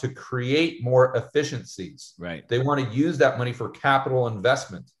and want to create more efficiencies. Right. They want to use that money for capital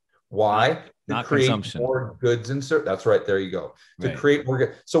investment. Why? Not to create consumption. More goods and services. That's right. There you go. To Right. create more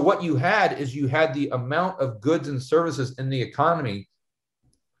goods. So what you had is you had the amount of goods and services in the economy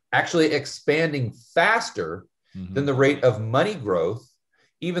actually expanding faster than the rate of money growth,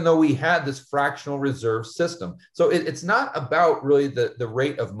 even though we had this fractional reserve system. So it's not about really the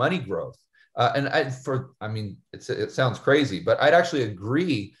rate of money growth. It sounds crazy, but I'd actually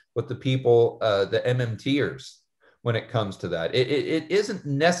agree with the people, the MMTers, when it comes to that. It isn't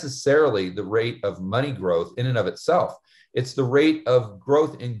necessarily the rate of money growth in and of itself. It's the rate of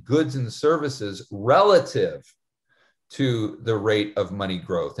growth in goods and services relative to the rate of money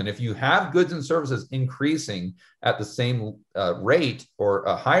growth. And if you have goods and services increasing at the same rate or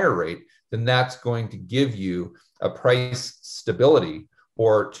a higher rate, then that's going to give you a price stability,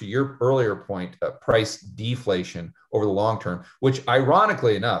 or to your earlier point, price deflation over the long term, which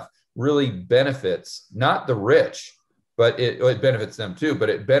ironically enough really benefits not the rich, but it benefits them too, but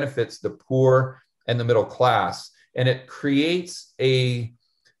it benefits the poor and the middle class. And it creates a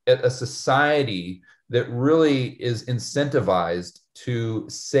society that really is incentivized to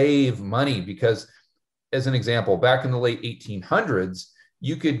save money. Because, as an example, back in the late 1800s,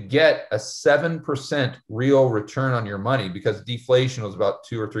 you could get a 7% real return on your money, because deflation was about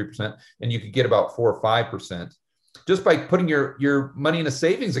 2 or 3%, and you could get about 4 or 5% just by putting your money in a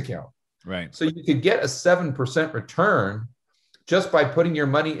savings account. Right. So you could get a 7% return just by putting your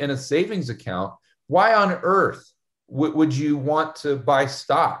money in a savings account. Why on earth would you want to buy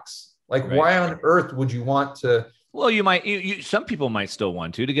stocks? Like, Right. why on earth would you want to? Well, some people might still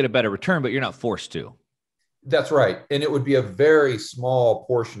want to get a better return, but you're not forced to. That's right. And it would be a very small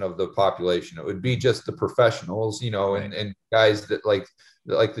portion of the population. It would be just the professionals, Right. and guys that like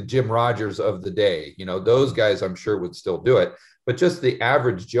the Jim Rogers of the day, those guys I'm sure would still do it. But just the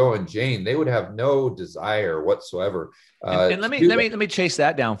average Joe and Jane, they would have no desire whatsoever. And let me chase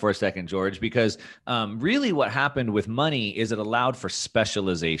that down for a second, George, because really what happened with money is it allowed for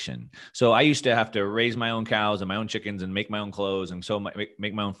specialization. So I used to have to raise my own cows and my own chickens and make my own clothes and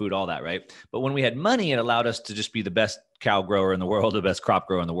make my own food, all that, right? But when we had money, it allowed us to just be the best cow grower in the world, the best crop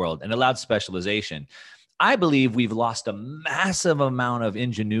grower in the world, and allowed specialization. I believe we've lost a massive amount of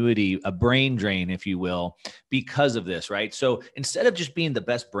ingenuity, a brain drain, if you will, because of this, right? So instead of just being the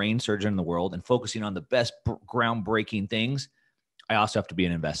best brain surgeon in the world and focusing on the best groundbreaking things, I also have to be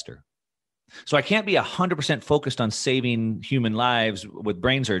an investor. So I can't be 100% focused on saving human lives with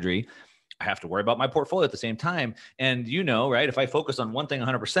brain surgery. I have to worry about my portfolio at the same time. And right, if I focus on one thing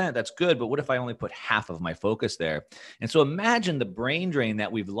 100%, that's good. But what if I only put half of my focus there? And so imagine the brain drain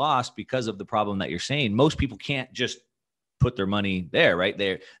that we've lost because of the problem that you're saying. Most people can't just put their money there, right?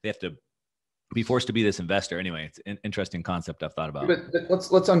 They have to be forced to be this investor. Anyway, it's an interesting concept I've thought about. But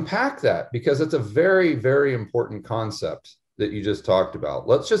let's unpack that, because it's a very, very important concept that you just talked about.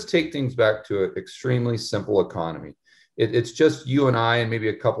 Let's just take things back to an extremely simple economy. It's just you and I and maybe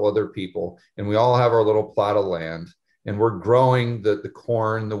a couple other people, and we all have our little plot of land, and we're growing the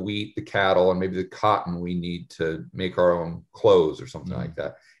corn, the wheat, the cattle, and maybe the cotton we need to make our own clothes or something like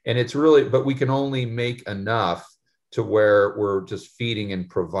that. And it's really, but we can only make enough to where we're just feeding and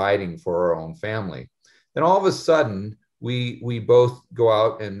providing for our own family. Then all of a sudden, we both go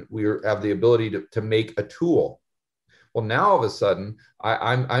out and we have the ability to make a tool. Well, now all of a sudden,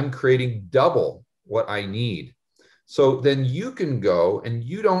 I'm creating double what I need. So then you can go and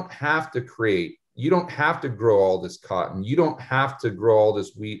you don't have to grow all this cotton. You don't have to grow all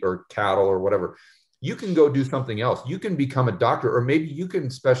this wheat or cattle or whatever. You can go do something else. You can become a doctor, or maybe you can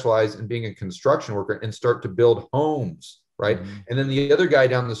specialize in being a construction worker and start to build homes, right? Mm-hmm. And then the other guy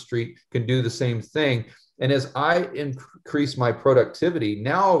down the street can do the same thing. And as I increase my productivity,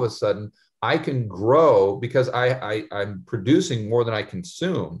 now all of a sudden I can grow because I'm producing more than I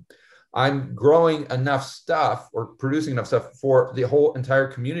consume. I'm growing enough stuff or producing enough stuff for the whole entire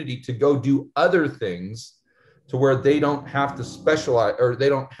community to go do other things, to where they don't have to specialize, or they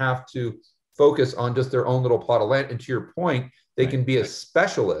don't have to focus on just their own little plot of land. And to your point, they can be a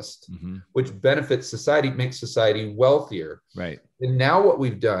specialist, mm-hmm. which benefits society, makes society wealthier. Right. And now what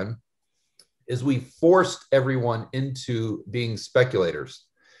we've done is we forced everyone into being speculators,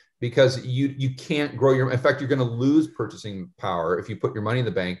 because you can't grow in fact, you're going to lose purchasing power if you put your money in the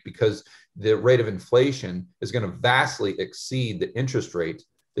bank, because the rate of inflation is going to vastly exceed the interest rate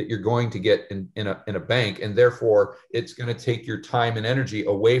that you're going to get in a bank. And therefore, it's going to take your time and energy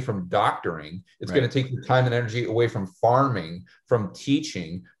away from doctoring. It's going to take your time and energy away from farming, from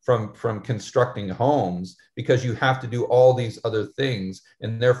teaching, from constructing homes, because you have to do all these other things.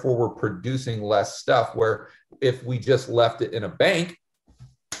 And therefore, we're producing less stuff, where if we just left it in a bank,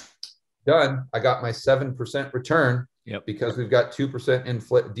 done, I got my 7% return. Yep. Because we've got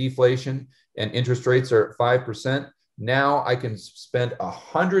 2% deflation and interest rates are at 5%. Now I can spend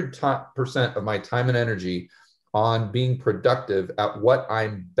 100% of my time and energy on being productive at what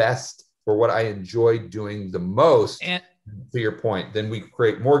I'm best, or what I enjoy doing the most. And to your point, then we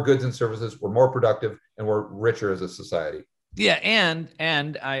create more goods and services. We're more productive and we're richer as a society. Yeah.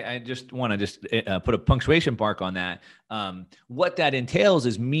 And I just want to put a punctuation mark on that. What that entails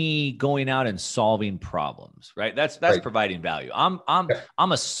is me going out and solving problems, right? That's right. Providing value.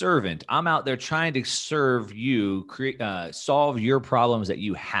 I'm a servant. I'm out there trying to serve you, solve your problems that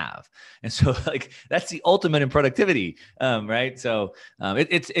you have. And so that's the ultimate in productivity. Right. So,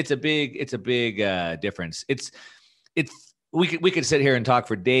 it's a big difference. We could sit here and talk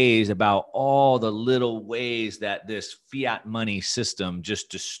for days about all the little ways that this fiat money system just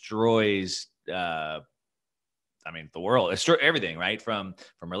destroys, the world. It's everything, right? From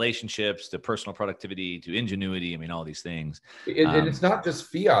relationships to personal productivity to ingenuity. All these things. And it's not just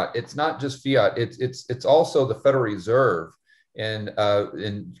fiat. It's also the Federal Reserve and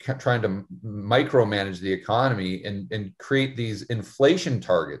trying to micromanage the economy and create these inflation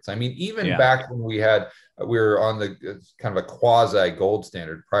targets. I mean, even back when we were on the kind of a quasi gold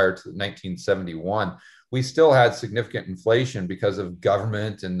standard prior to 1971, we still had significant inflation because of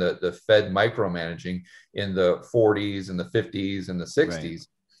government and the Fed micromanaging in the 40s and the 50s and the 60s, right,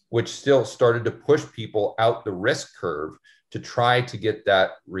 which still started to push people out the risk curve to try to get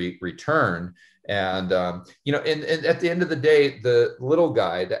that return. And, and at the end of the day, the little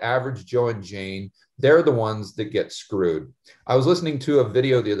guy, the average Joe and Jane, they're the ones that get screwed. I was listening to a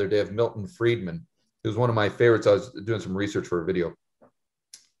video the other day of Milton Friedman, who's one of my favorites. I was doing some research for a video.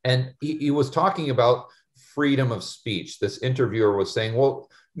 And he was talking about freedom of speech. This interviewer was saying, well,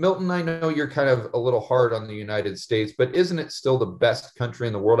 Milton, I know you're kind of a little hard on the United States, but isn't it still the best country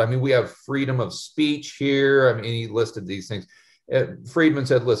in the world? I mean, we have freedom of speech here. I mean, he listed these things. Friedman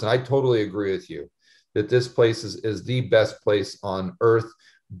said, listen, I totally agree with you that this place is the best place on earth,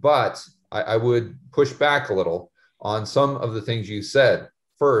 but I would push back a little on some of the things you said.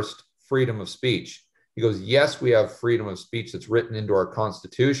 First, freedom of speech. He goes, yes, we have freedom of speech that's written into our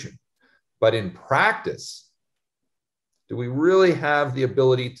Constitution, but in practice, do we really have the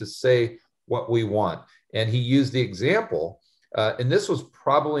ability to say what we want? And he used the example, and this was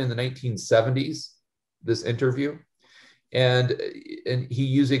probably in the 1970s, this interview. And he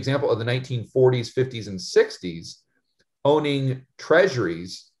used the example of the 1940s, 50s, and 60s. Owning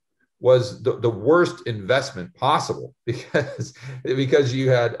treasuries was the worst investment possible because you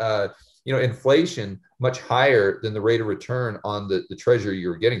had inflation much higher than the rate of return on the treasury you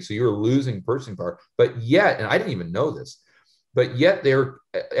were getting. So you were losing purchasing power. But yet, and I didn't even know this, but yet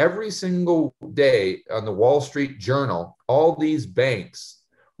every single day on the Wall Street Journal, all these banks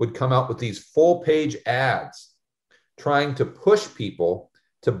would come out with these full-page ads trying to push people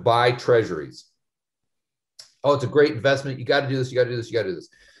to buy treasuries. Oh, it's a great investment. You got to do this. You got to do this. You got to do this.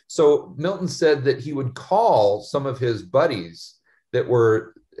 So Milton said that he would call some of his buddies that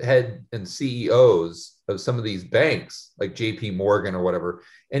were head and CEOs of some of these banks, like JP Morgan or whatever.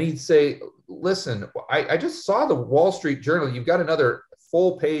 And he'd say, listen, I just saw the Wall Street Journal. You've got another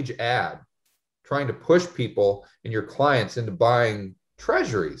full-page ad trying to push people and your clients into buying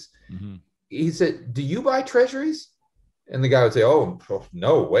treasuries. Mm-hmm. He said, do you buy treasuries? And the guy would say, oh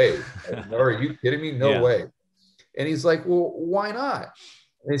no way. Are you kidding me? No way. And he's like, well, why not?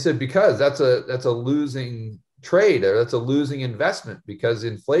 And he said, because that's a losing trade, or that's a losing investment, because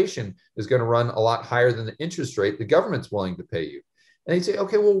inflation is going to run a lot higher than the interest rate the government's willing to pay you. And he'd say,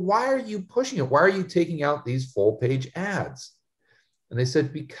 okay, well, why are you pushing it? Why are you taking out these full-page ads? And they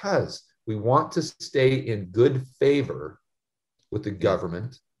said, because we want to stay in good favor with the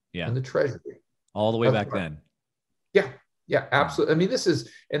government and the treasury. All the way back then. Yeah, absolutely. I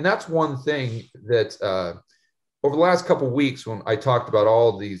mean, that's one thing that over the last couple of weeks, when I talked about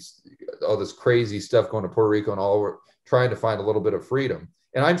all this crazy stuff going to Puerto Rico and we're trying to find a little bit of freedom.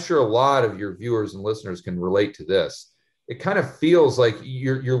 And I'm sure a lot of your viewers and listeners can relate to this. It kind of feels like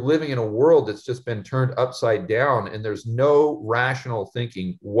you're living in a world that's just been turned upside down, and there's no rational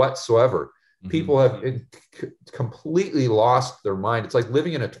thinking whatsoever. Mm-hmm. People have completely lost their mind. It's like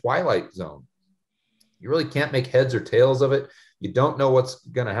living in a twilight zone. You really can't make heads or tails of it. You don't know what's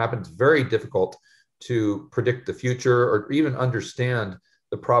going to happen. It's very difficult to predict the future or even understand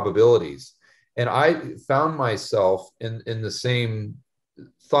the probabilities. And I found myself in the same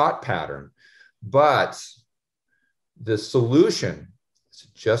thought pattern, but the solution is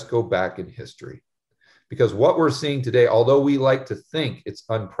to just go back in history. Because what we're seeing today, although we like to think it's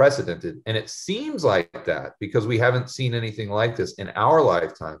unprecedented, and it seems like that because we haven't seen anything like this in our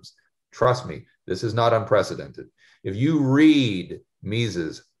lifetimes, trust me, this is not unprecedented. If you read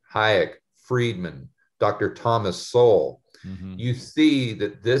Mises, Hayek, Friedman, Dr. Thomas Sowell, you see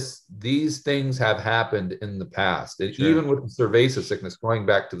that these things have happened in the past. And even with the cerveza sickness, going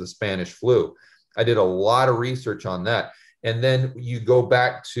back to the Spanish flu, I did a lot of research on that. And then you go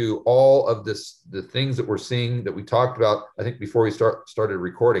back to all of the things that we're seeing that we talked about, I think before we started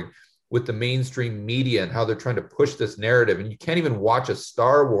recording, with the mainstream media and how they're trying to push this narrative. And you can't even watch a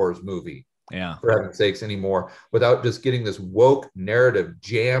Star Wars movie, for heaven's sakes, anymore without just getting this woke narrative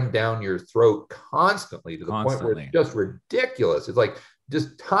jammed down your throat constantly to the point where it's just ridiculous. It's like,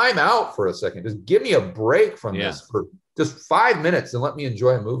 just time out for a second. Just give me a break from this for just 5 minutes and let me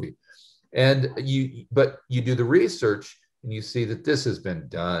enjoy a movie. But you do the research and you see that this has been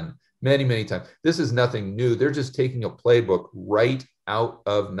done many, many times. This is nothing new. They're just taking a playbook right out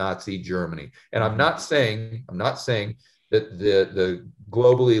of Nazi Germany. And I'm not saying that the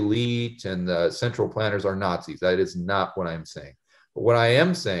global elite and the central planners are Nazis. That is not what I'm saying. But what I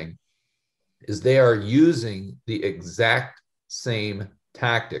am saying is they are using the exact same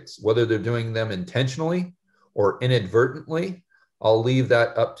tactics, whether they're doing them intentionally or inadvertently. I'll leave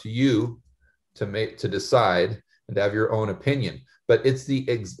that up to you to decide and to have your own opinion. But it's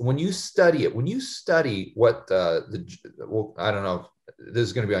when you study it, when you study what I don't know, this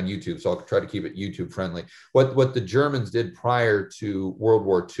is going to be on YouTube, so I'll try to keep it YouTube friendly. What the Germans did prior to World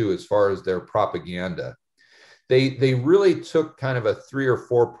War II, as far as their propaganda, they really took kind of a 3 or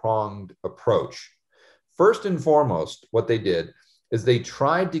 4 pronged approach. First and foremost, what they did is they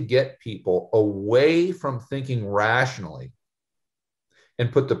tried to get people away from thinking rationally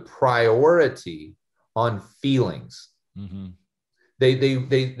and put the priority on feelings. Mm-hmm.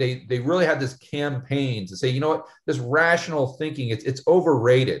 They really had this campaign to say, you know what, this rational thinking, it's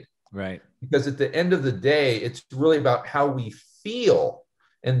overrated. Right. Because at the end of the day, it's really about how we feel.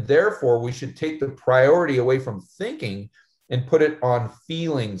 And therefore, we should take the priority away from thinking and put it on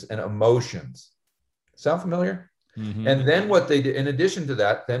feelings and emotions. Sound familiar? Mm-hmm. And then what they did, in addition to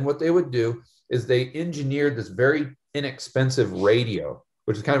that, then what they would do is they engineered this very inexpensive radio,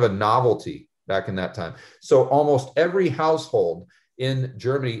 which is kind of a novelty back in that time. So almost every household in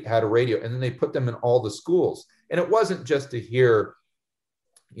Germany had a radio, and then they put them in all the schools. And it wasn't just to hear,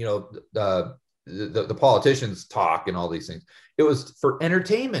 you know, the politicians talk and all these things. It was for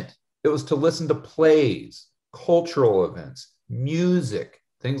entertainment. It was to listen to plays, cultural events, music,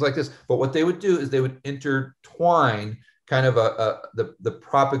 things like this. But what they would do is they would intertwine kind of the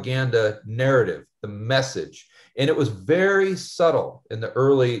propaganda narrative, the message. And it was very subtle in the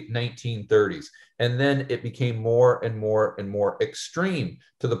early 1930s. And then it became more and more and more extreme,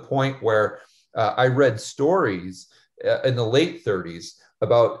 to the point where I read stories in the late 30s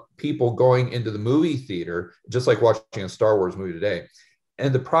about people going into the movie theater, just like watching a Star Wars movie today.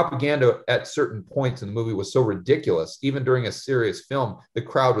 And the propaganda at certain points in the movie was so ridiculous, even during a serious film, the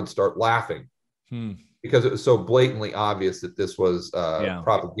crowd would start laughing because it was so blatantly obvious that this was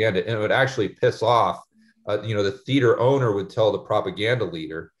propaganda. And it would actually piss off, the theater owner would tell the propaganda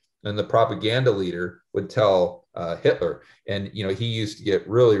leader, and the propaganda leader would tell Hitler. And, he used to get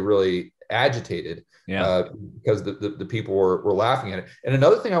really, really agitated because the people were laughing at it. And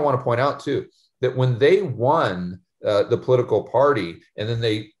another thing I want to point out too, that when they won the political party and then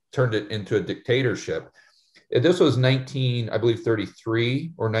they turned it into a dictatorship, this was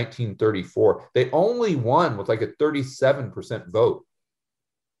 1933 or 1934. They only won with like a 37% vote.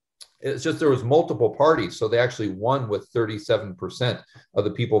 It's just there was multiple parties, so they actually won with 37% of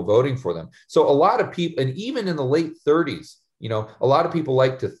the people voting for them. So a lot of people, and even in the late 30s, a lot of people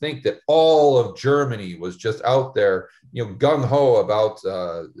like to think that all of Germany was just out there, gung ho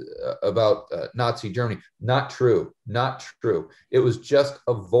about Nazi Germany. Not true. Not true. It was just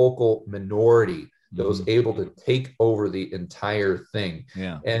a vocal minority that was able to take over the entire thing.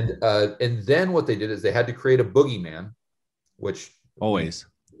 Yeah. And then what they did is they had to create a boogeyman, which always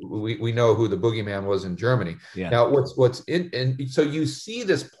we know who the boogeyman was in Germany. Yeah. Now, what's in, and so you see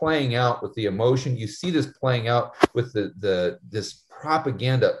this playing out with the emotion. You see this playing out with this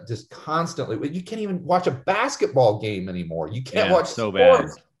propaganda just constantly. You can't even watch a basketball game anymore. You can't watch so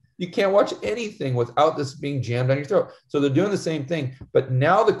sports. Bad. You can't watch anything without this being jammed down your throat. So they're doing the same thing. But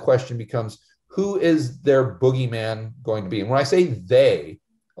now the question becomes, who is their boogeyman going to be? And when I say they,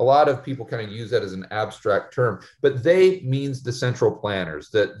 a lot of people kind of use that as an abstract term, but they means the central planners,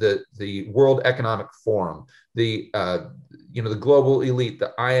 the World Economic Forum, the global elite,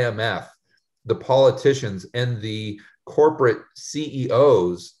 the IMF, the politicians, and the corporate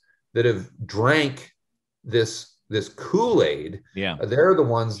CEOs that have drank this Kool-Aid. Yeah, they're the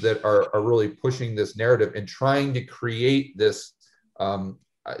ones that are really pushing this narrative and trying to create this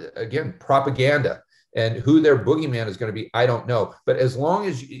again, propaganda. And who their boogeyman is going to be, I don't know. But as long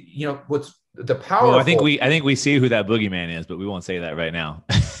as what's the powerful. Well, I think we see who that boogeyman is, but we won't say that right now.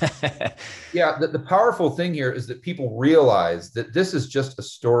 Yeah, the powerful thing here is that people realize that this is just a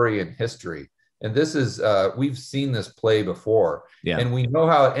story in history, and this is we've seen this play before, and we know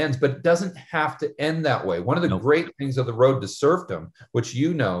how it ends. But it doesn't have to end that way. One of the great things of The Road to Serfdom, which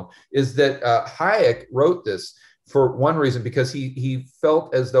is that Hayek wrote this for one reason, because he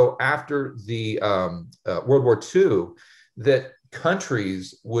felt as though after the World War II, that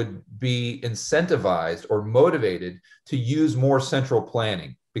countries would be incentivized or motivated to use more central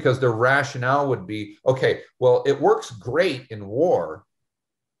planning, because their rationale would be, okay, well, it works great in war,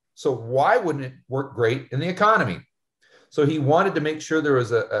 so why wouldn't it work great in the economy? So he wanted to make sure there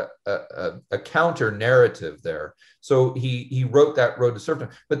was a counter narrative there. So he wrote that Road to Serfdom.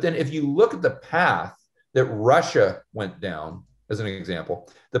 But then if you look at the path that Russia went down, as an example,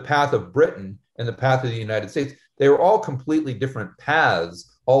 the path of Britain and the path of the United States, they were all completely different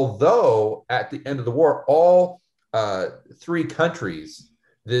paths, although at the end of the war, all three countries,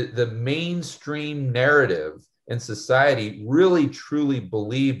 the mainstream narrative in society really truly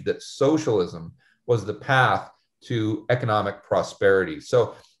believed that socialism was the path to economic prosperity.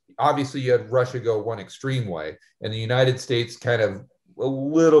 So obviously you had Russia go one extreme way, and the United States kind of a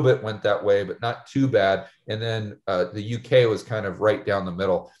little bit went that way, but not too bad. And then the UK was kind of right down the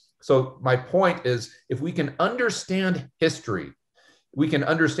middle. So my point is, if we can understand history, we can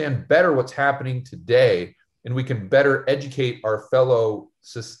understand better what's happening today, and we can better educate our fellow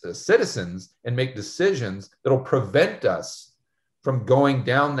citizens and make decisions that'll prevent us from going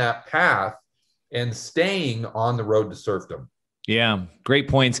down that path and staying on the road to serfdom. Yeah, great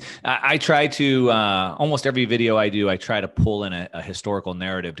points. I try to almost every video I do, I try to pull in a historical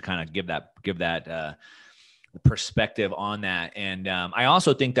narrative to kind of give that perspective on that. And I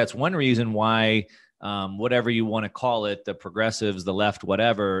also think that's one reason why whatever you want to call it, the progressives, the left,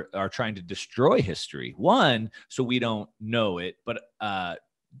 whatever, are trying to destroy history. One, so we don't know it, but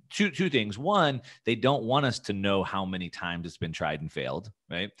two things. One, they don't want us to know how many times it's been tried and failed,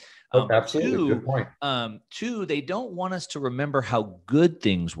 right? Absolutely. Good point. Two, they don't want us to remember how good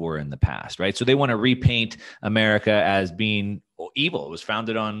things were in the past, right? So they want to repaint America as being evil. It was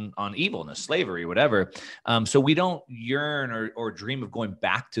founded on evilness, slavery, whatever. So we don't yearn or dream of going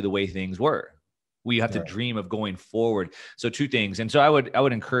back to the way things were. We have to dream of going forward. So two things. And so I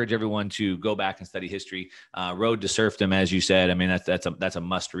would encourage everyone to go back and study history. Road to Serfdom, as you said. I mean, that's a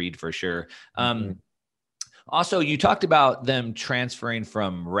must read for sure. Also, you talked about them transferring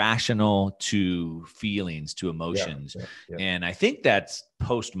from rational to feelings, to emotions. And I think that's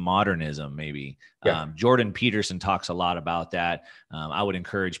postmodernism, maybe. Jordan Peterson talks a lot about that. I would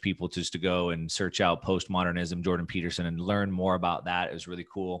encourage people just to go and search out postmodernism, Jordan Peterson, and learn more about that. It was really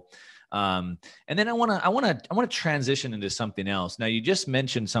cool. And then I want to transition into something else. Now, you just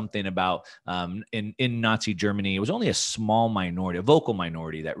mentioned something about in Nazi Germany, it was only a small minority, a vocal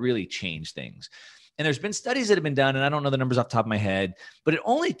minority, that really changed things. And there's been studies that have been done, and I don't know the numbers off the top of my head, but it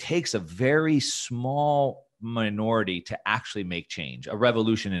only takes a very small minority to actually make change, a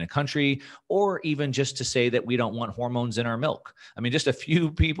revolution in a country, or even just to say that we don't want hormones in our milk. I mean, just a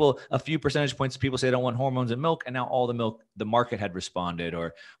few percentage points of people say they don't want hormones in milk, and now all the milk, the market had responded,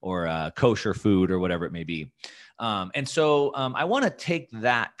 or kosher food, or whatever it may be. And so I want to take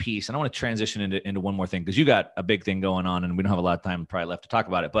that piece, and I want to transition into one more thing, because you got a big thing going on, and we don't have a lot of time probably left to talk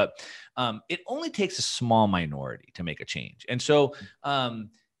about it. But it only takes a small minority to make a change, and so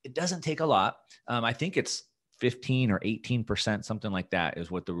it doesn't take a lot. I think it's 15 or 18%, something like that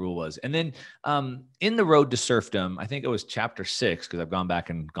is what the rule was. And then in the Road to Serfdom, I think it was chapter 6, because I've gone back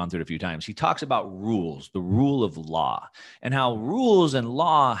and gone through it a few times. He talks about rules, the rule of law, and how rules and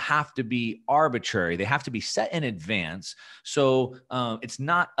law have to be arbitrary. They have to be set in advance. So it's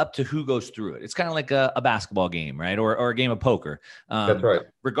not up to who goes through it. It's kind of like a basketball game, right? Or a game of poker. That's right.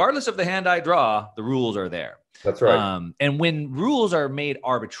 Regardless of the hand I draw, the rules are there. That's right. And when rules are made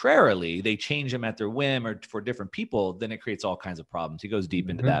arbitrarily, they change them at their whim or for different people, then it creates all kinds of problems. He goes deep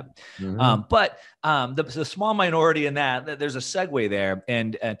into that. But the small minority in that, there's a segue there,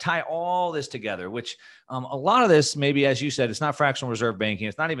 and tie all this together, which a lot of this, maybe, as you said, it's not fractional reserve banking.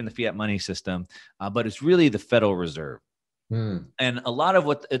 It's not even the fiat money system, but it's really the Federal Reserve. And a lot of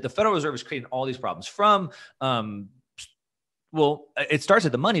what the Federal Reserve is creating all these problems from, well, it starts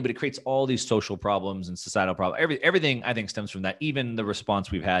at the money, but it creates all these social problems and societal problems. Everything, I think, stems from that, even the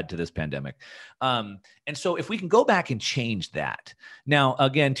response we've had to this pandemic. And so if we can go back and change that. Now,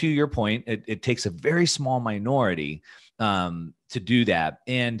 again, to your point, it takes a very small minority to do that.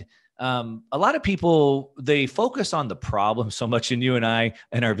 And a lot of people, they focus on the problem so much. And you and I,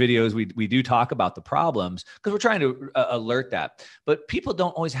 in our videos, we do talk about the problems because we're trying to alert that. But people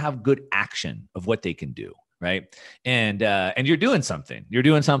don't always have good action of what they can do. Right. And you're doing something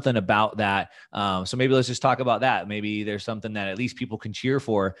about that. So maybe let's just talk about that. Maybe there's something that at least people can cheer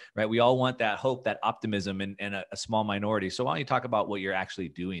for, right? We all want that hope, that optimism in a small minority. So why don't you talk about what you're actually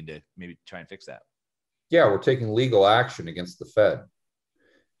doing to maybe try and fix that? Yeah, we're taking legal action against the Fed.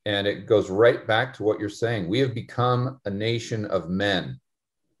 And it goes right back to what you're saying. We have become a nation of men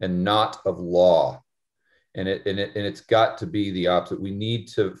and not of law. And it's got to be the opposite. We need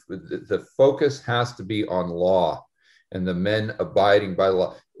to, the focus has to be on law and the men abiding by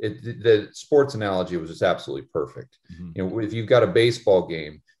law. The sports analogy was just absolutely perfect. You know, if you've got a baseball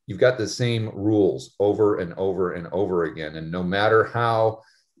game, you've got the same rules over and over and over again. And no matter how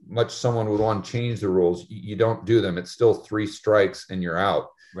much someone would want to change the rules, you don't do them. It's still 3 strikes and you're out.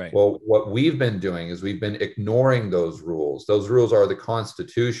 Right. Well, what we've been doing is we've been ignoring those rules. Those rules are the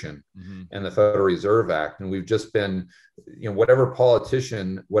Constitution and the Federal Reserve Act. And we've just been, whatever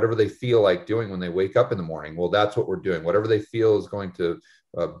politician, whatever they feel like doing when they wake up in the morning, well, that's what we're doing. Whatever they feel is going to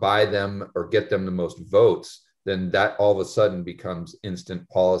buy them or get them the most votes, then that all of a sudden becomes instant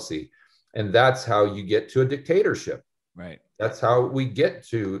policy. And that's how you get to a dictatorship. Right. That's how we get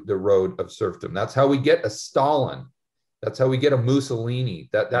to the road of serfdom. That's how we get a Stalin. That's how we get a Mussolini.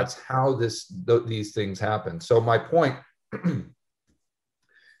 That's how these things happen. So my point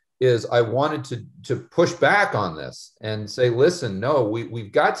is I wanted to push back on this and say, listen, no,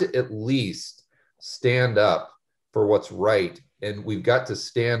 we've got to at least stand up for what's right. And we've got to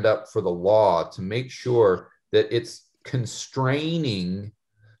stand up for the law to make sure that it's constraining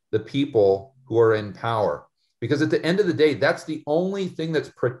the people who are in power. Because at the end of the day, that's the only thing that's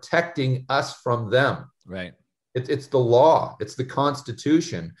protecting us from them. Right. It's the law, it's the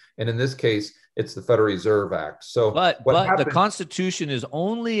Constitution, and in this case, it's the Federal Reserve Act. So, but the Constitution is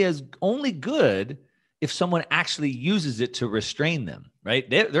only good if someone actually uses it to restrain them, right?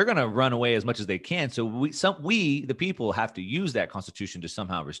 They're going to run away as much as they can. So we the people have to use that Constitution to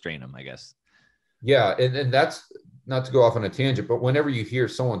somehow restrain them, I guess. Yeah, and that's not to go off on a tangent, but whenever you hear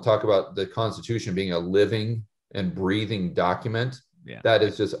someone talk about the Constitution being a living and breathing document, that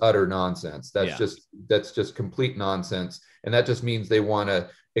is just utter nonsense. That's just complete nonsense. And that just means they want to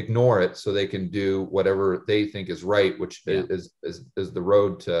ignore it so they can do whatever they think is right, which is the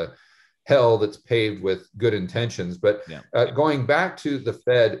road to hell that's paved with good intentions. But going back to the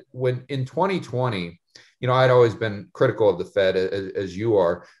Fed, when in 2020, I'd always been critical of the Fed as you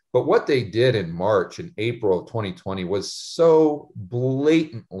are, but what they did in March and April of 2020 was so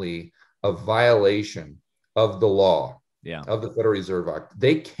blatantly a violation of the law. Of the Federal Reserve Act.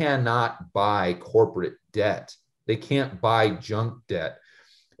 They cannot buy corporate debt. They can't buy junk debt.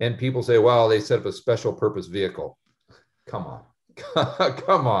 And people say, well, they set up a special purpose vehicle. Come on.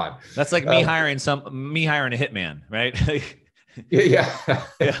 Come on. That's like me hiring a hitman, right? Yeah,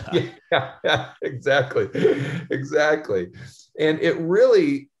 exactly. And it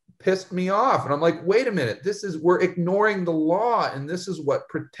really pissed me off. And I'm like, wait a minute, we're ignoring the law, and this is what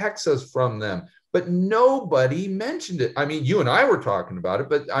protects us from them. But nobody mentioned it. I mean, you and I were talking about it,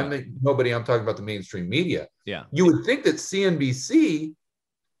 but I'm talking about the mainstream media. Yeah. You would think that CNBC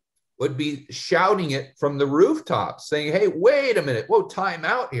would be shouting it from the rooftops, saying, hey, wait a minute. Whoa, time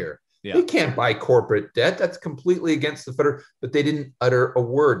out here. Yeah. They can't buy corporate debt. That's completely against the federal, but they didn't utter a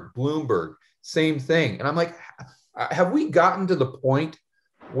word. Bloomberg, same thing. And I'm like, have we gotten to the point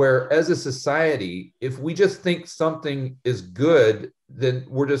where as a society, if we just think something is good, then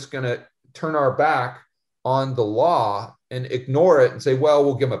we're just going to turn our back on the law and ignore it and say, well,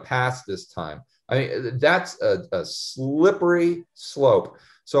 we'll give them a pass this time. I mean, that's a slippery slope.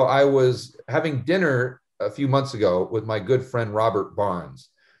 So I was having dinner a few months ago with my good friend, Robert Barnes,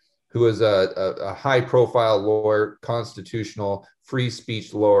 who is a high profile lawyer, constitutional free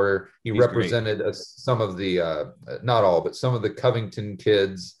speech lawyer. He's represented some of the, not all, but some of the Covington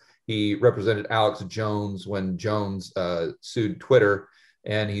kids. He represented Alex Jones when Jones sued Twitter.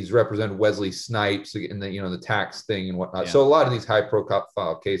 And he's represented Wesley Snipes in the tax thing and whatnot. Yeah. So a lot of these high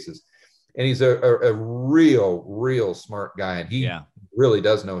profile cases, and he's a real smart guy, and he really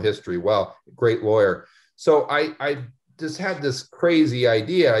does know history well. Great lawyer. So I just had this crazy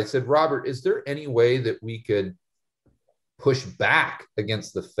idea. I said, Robert, is there any way that we could push back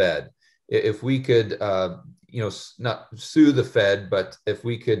against the Fed? If we could, not sue the Fed, but if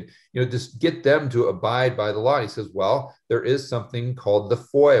we could, just get them to abide by the law. And he says, well, there is something called the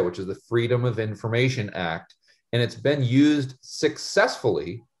FOIA, which is the Freedom of Information Act. And it's been used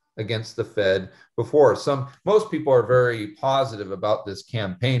successfully against the Fed before. Most people are very positive about this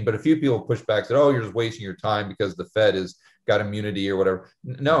campaign, but a few people push back, said, oh, you're just wasting your time because the Fed has got immunity or whatever.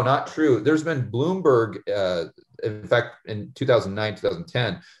 No, not true. There's been Bloomberg, in fact, in 2009,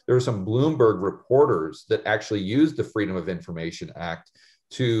 2010, there were some Bloomberg reporters that actually used the Freedom of Information Act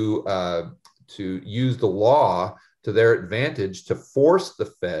to use the law to their advantage to force the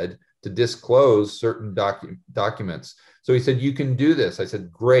Fed to disclose certain documents. So he said, you can do this. I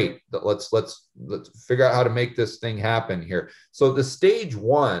said, great. Let's figure out how to make this thing happen here. So the stage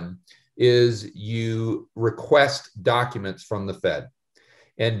one is you request documents from the Fed.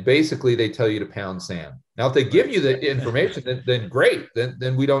 And basically they tell you to pound sand. Now, if they give you the information, then great.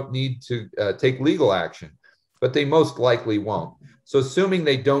 Then we don't need to take legal action, but they most likely won't. So assuming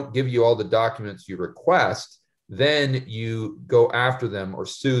they don't give you all the documents you request, then you go after them or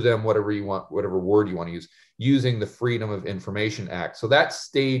sue them, whatever you want, whatever word you want to use, using the Freedom of Information Act. So that's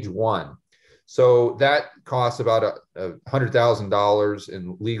stage one. So that costs about $100,000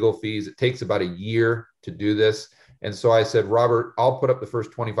 in legal fees. It takes about a year to do this. And so I said, Robert, I'll put up the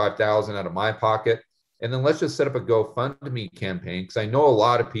first 25,000 out of my pocket. And then let's just set up a GoFundMe campaign, because I know a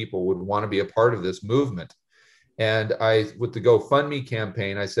lot of people would want to be a part of this movement. And with the GoFundMe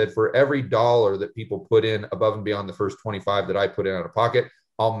campaign, I said, for every dollar that people put in above and beyond the first 25 that I put in out of pocket,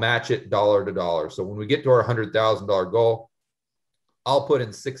 I'll match it dollar to dollar. So when we get to our $100,000 goal, I'll put in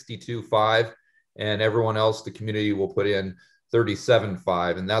 62.5, and everyone else, the community, will put in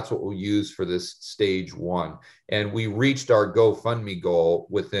 37.5, and that's what we'll use for this stage one. And we reached our GoFundMe goal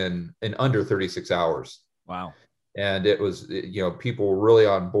in under 36 hours. Wow. And it was, people were really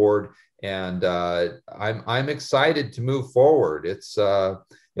on board, and I'm excited to move forward. It's a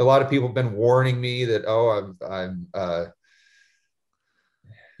lot of people have been warning me that, I'm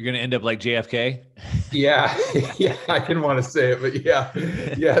you're going to end up like JFK. Yeah. Yeah. I didn't want to say it, but yeah,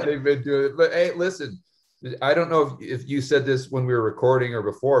 they've been doing it. But hey, listen, I don't know if you said this when we were recording or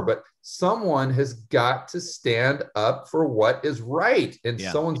before, but someone has got to stand up for what is right. And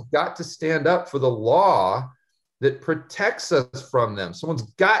someone's got to stand up for the law that protects us from them.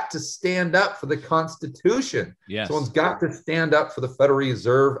 Someone's got to stand up for the Constitution. Yes. Someone's got to stand up for the Federal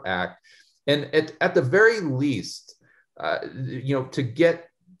Reserve Act. And at the very least,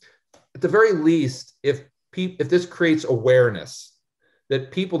 if this creates awareness that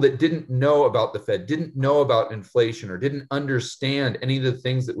people that didn't know about the Fed, didn't know about inflation, or didn't understand any of the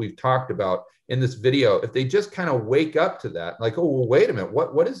things that we've talked about in this video, if they just kind of wake up to that, like, oh, well, wait a minute,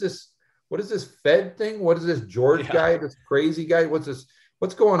 what is this? What is this Fed thing? What is this George guy, this crazy guy?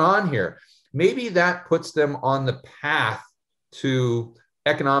 What's going on here? Maybe that puts them on the path to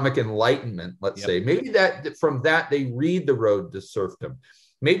economic enlightenment, let's say. Maybe that from that they read The Road to Serfdom.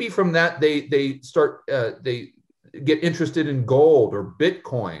 Maybe from that they get interested in gold or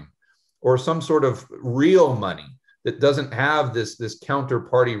Bitcoin or some sort of real money that doesn't have this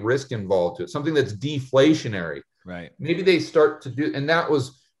counterparty risk involved to it, something that's deflationary. Right. Maybe they start to do, and that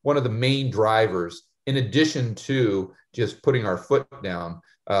was one of the main drivers, in addition to just putting our foot down,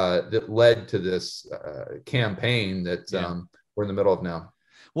 that led to this campaign that we're in the middle of now.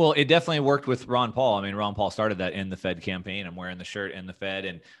 Well, it definitely worked with Ron Paul. I mean, Ron Paul started that in the Fed campaign. I'm wearing the shirt in the Fed,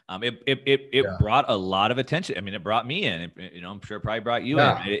 and it brought a lot of attention. I mean, it brought me in. I'm sure it probably brought you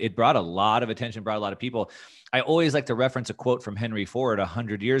in. It brought a lot of attention, brought a lot of people. I always like to reference a quote from Henry Ford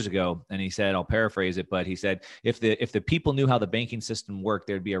 100 years ago, and he said, I'll paraphrase it, but he said, if the people knew how the banking system worked,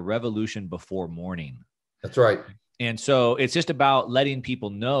 there'd be a revolution before morning. That's right. And so it's just about letting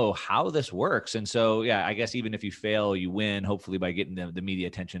people know how this works. And so, I guess even if you fail, you win, hopefully by getting the media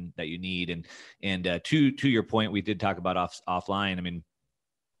attention that you need. And to your point, we did talk about offline. I mean,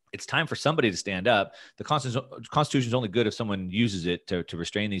 it's time for somebody to stand up. The Constitution is only good if someone uses it to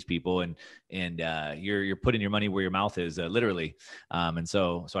restrain these people. And you're putting your money where your mouth is, literally. And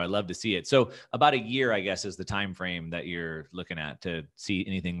so I love to see it. So about a year, I guess, is the time frame that you're looking at to see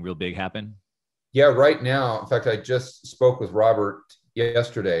anything real big happen. Yeah, right now. In fact, I just spoke with Robert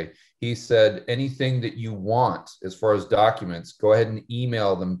yesterday. He said, anything that you want as far as documents, go ahead and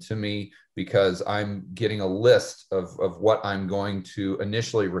email them to me, because I'm getting a list of what I'm going to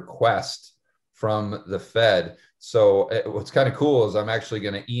initially request from the Fed. So what's kind of cool is I'm actually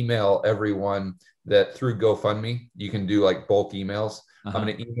going to email everyone that through GoFundMe, you can do like bulk emails. I'm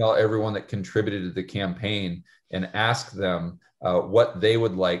going to email everyone that contributed to the campaign and ask them what they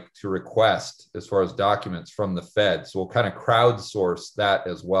would like to request as far as documents from the Fed. So we'll kind of crowdsource that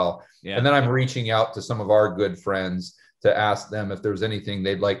as well. Yeah. And then I'm reaching out to some of our good friends to ask them if there's anything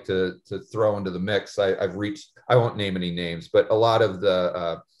they'd like to throw into the mix. I've reached, I won't name any names, but a lot of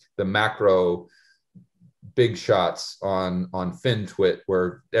the macro big shots on FinTwit,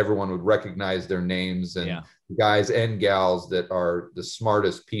 where everyone would recognize their names, and guys and gals that are the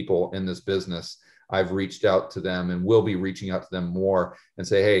smartest people in this business. I've reached out to them, and will be reaching out to them more, and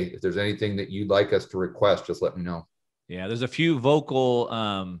say, hey, if there's anything that you'd like us to request, just let me know. Yeah, there's a few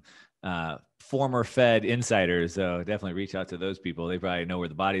vocal former Fed insiders, so definitely reach out to those people. They probably know where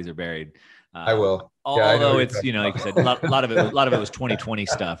the bodies are buried. I will. Although it's, like you said, a lot of it was 2020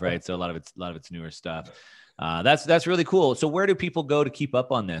 stuff, right? So a lot of it's newer stuff. That's really cool. So where do people go to keep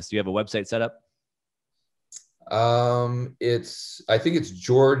up on this? Do you have a website set up? I think it's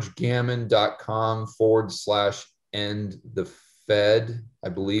georgegammon.com/end the Fed. I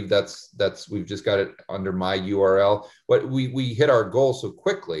believe that's we've just got it under my URL. But we hit our goal so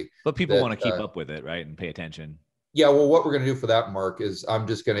quickly. But people want to keep up with it, right? And pay attention. Yeah, well, what we're going to do for that, Mark, is I'm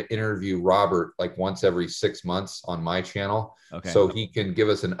just going to interview Robert like once every 6 months on my channel, Okay. so he can give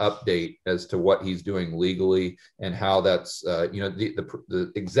us an update as to what he's doing legally and how that's,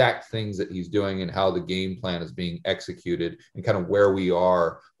 the exact things that he's doing and how the game plan is being executed and kind of where we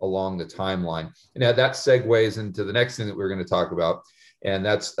are along the timeline. And that segues into the next thing that we're going to talk about, and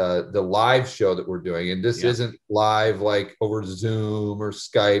that's the live show that we're doing. And this isn't live like over Zoom or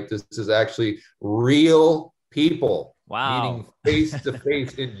Skype. This is actually real people meeting Wow. face to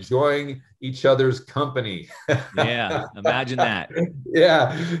face, enjoying each other's company. Yeah. Imagine that.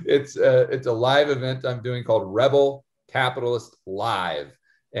 Yeah, it's a live event I'm doing called Rebel Capitalist Live,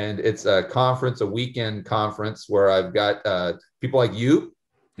 and it's a conference, a weekend conference where I've got people like you.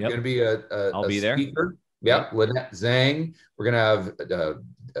 You're Yep. going to be I'll a be there. speaker. Yep. Yep, Lynette Zhang. We're going to have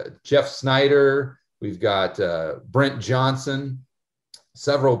Jeff Snyder. We've got Brent Johnson,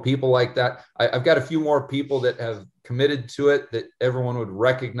 several people like that. I've got a few more people that have committed to it that everyone would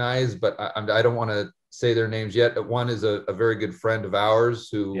recognize, but I don't want to say their names yet. One is a very good friend of ours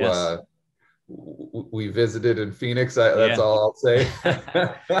who Yes. we visited in Phoenix. That's all I'll say.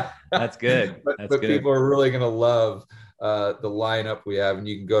 That's good. But, That's but good. people are really going to love the lineup we have, and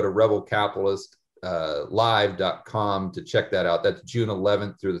you can go to rebelcapitalistlive.com to check that out. That's June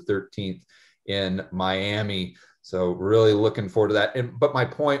 11th through the 13th in Miami. So really looking forward to that. But my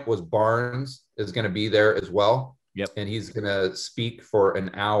point was Barnes is going to be there as well. Yep. And he's going to speak for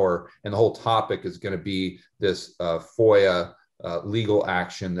an hour. And the whole topic is going to be this FOIA legal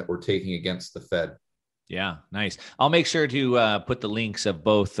action that we're taking against the Fed. Yeah, nice. I'll make sure to put the links of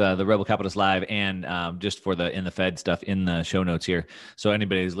both the Rebel Capitalist Live and just for in the Fed stuff in the show notes here. So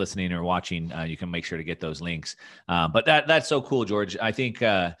anybody who's listening or watching, you can make sure to get those links. But that's so cool, George. I think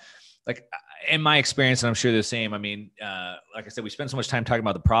like in my experience, and I'm sure the same, I mean, like I said, we spend so much time talking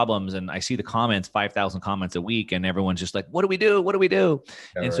about the problems, and I see the comments, 5,000 comments a week, and everyone's just like, what do we do? What do we do?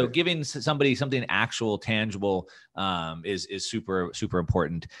 Yeah, and right. so giving somebody something actual, tangible is super, super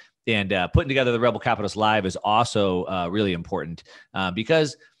important. And putting together the Rebel Capitalist Live is also really important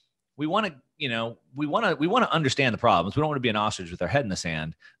because we want to, we want to understand the problems. We don't want to be an ostrich with our head in the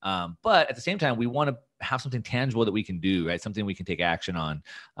sand. But at the same time, we want to have something tangible that we can do, right? Something we can take action on.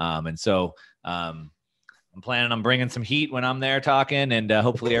 And so I'm planning on bringing some heat when I'm there talking, and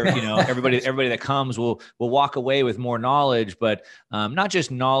hopefully, everybody that comes will walk away with more knowledge, but not just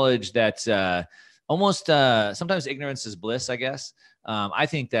knowledge that's almost sometimes ignorance is bliss, I guess. I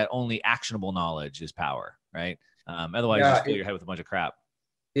think that only actionable knowledge is power, right? Otherwise, you just fill your head with a bunch of crap.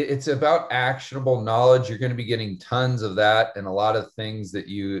 It's about actionable knowledge. You're going to be getting tons of that, and a lot of things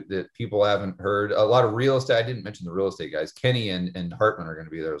that people haven't heard. A lot of real estate. I didn't mention the real estate guys. Kenny and Hartman are going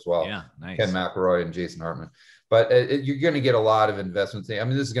to be there as well. Yeah, nice. Ken McElroy and Jason Hartman. But you're going to get a lot of investments. I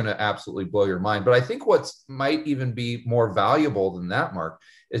mean, this is going to absolutely blow your mind. But I think what's might even be more valuable than that, Mark,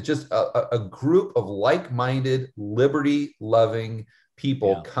 is just a group of like-minded, liberty-loving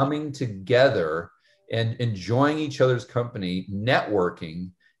people coming together and enjoying each other's company,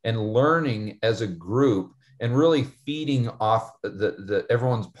 networking, and learning as a group, and really feeding off the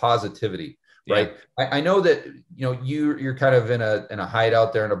everyone's positivity, right? Yeah. I know that you're kind of in a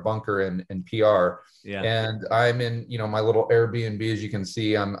hideout there in a bunker in PR, and I'm in my little Airbnb. As you can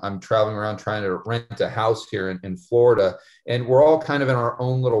see, I'm traveling around trying to rent a house here in Florida, and we're all kind of in our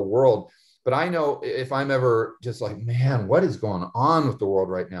own little world. But I know if I'm ever just like, man, what is going on with the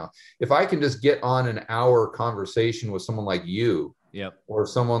world right now? If I can just get on an hour conversation with someone like you, or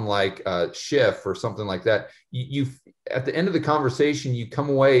someone like Schiff or something like that, you at the end of the conversation, you come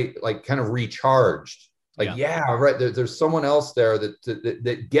away like kind of recharged. Like, right. There's someone else there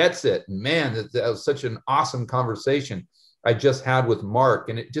that gets it. Man, that was such an awesome conversation I just had with Mark.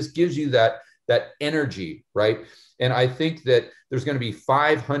 And it just gives you that energy, right? And I think that there's going to be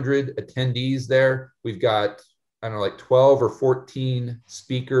 500 attendees there. We've got, I don't know, like 12 or 14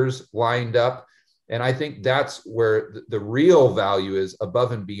 speakers lined up. And I think that's where the real value is,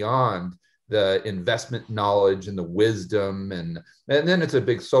 above and beyond the investment knowledge and the wisdom. And then it's a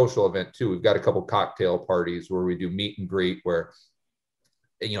big social event too. We've got a couple cocktail parties where we do meet and greet, where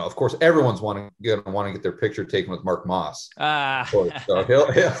of course, everyone's going to want to get their picture taken with Mark Moss. So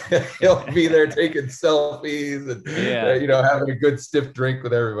he'll be there taking selfies and having a good stiff drink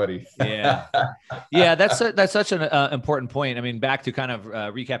with everybody. That's such an important point. I mean, back to kind of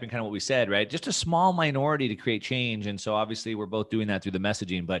recapping kind of what we said, right? Just a small minority to create change, and so obviously we're both doing that through the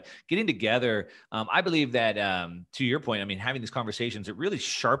messaging. But getting together, I believe that to your point, I mean, having these conversations, it really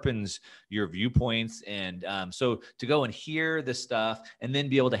sharpens your viewpoints, and so to go and hear this stuff and then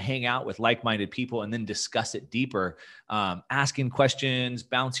be able to hang out with like-minded people and then discuss it deeper, asking questions,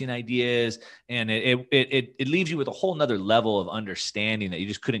 bouncing ideas. And it leaves you with a whole nother level of understanding that you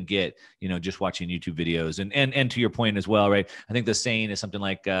just couldn't get, just watching YouTube videos. And to your point as well, right? I think the saying is something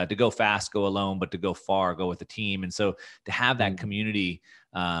like, to go fast, go alone, but to go far, go with a team. And so to have that community,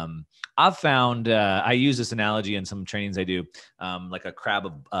 I've found, I use this analogy in some trainings I do, like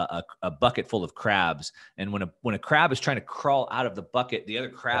a bucket full of crabs. And when a crab is trying to crawl out of the bucket, the other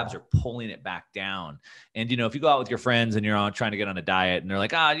crabs are pulling it back down. And, if you go out with your friends and you're trying to get on a diet and they're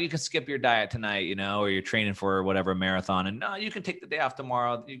like, you can skip your diet tonight, or you're training for whatever marathon, and no, you can take the day off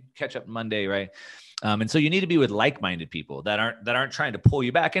tomorrow, you catch up Monday. Right. And so you need to be with like-minded people that aren't trying to pull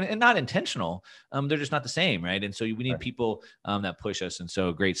you back and not intentional. They're just not the same. Right. And so we need people that push us. And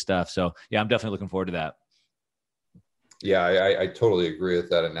so great stuff. So yeah, I'm definitely looking forward to that. Yeah, I totally agree with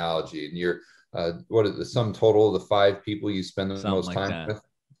that analogy. And you're, what is the sum total of the 5 people you spend the most time with?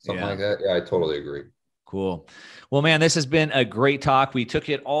 Something like that. Yeah, I totally agree. Cool. Well, man, this has been a great talk. We took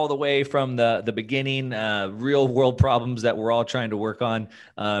it all the way from the beginning, real world problems that we're all trying to work on.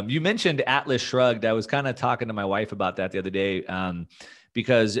 You mentioned Atlas Shrugged. I was kind of talking to my wife about that the other day,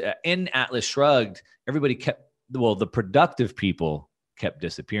 because in Atlas Shrugged, everybody the productive people kept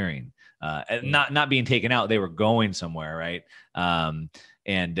disappearing, and not being taken out. They were going somewhere, right?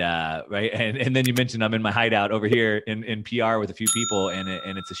 And then you mentioned I'm in my hideout over here in PR with a few people, and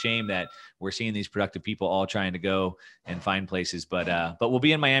it's a shame that we're seeing these productive people all trying to go and find places, but we'll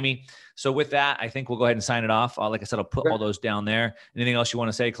be in Miami. So with that, I think we'll go ahead and sign it off. Like I said, I'll put all those down there. Anything else you want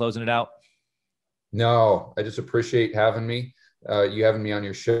to say, closing it out? No, I just appreciate having me, you having me on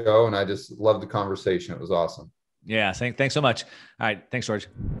your show, and I just love the conversation. It was awesome. Yeah. Thanks so much. All right. Thanks, George.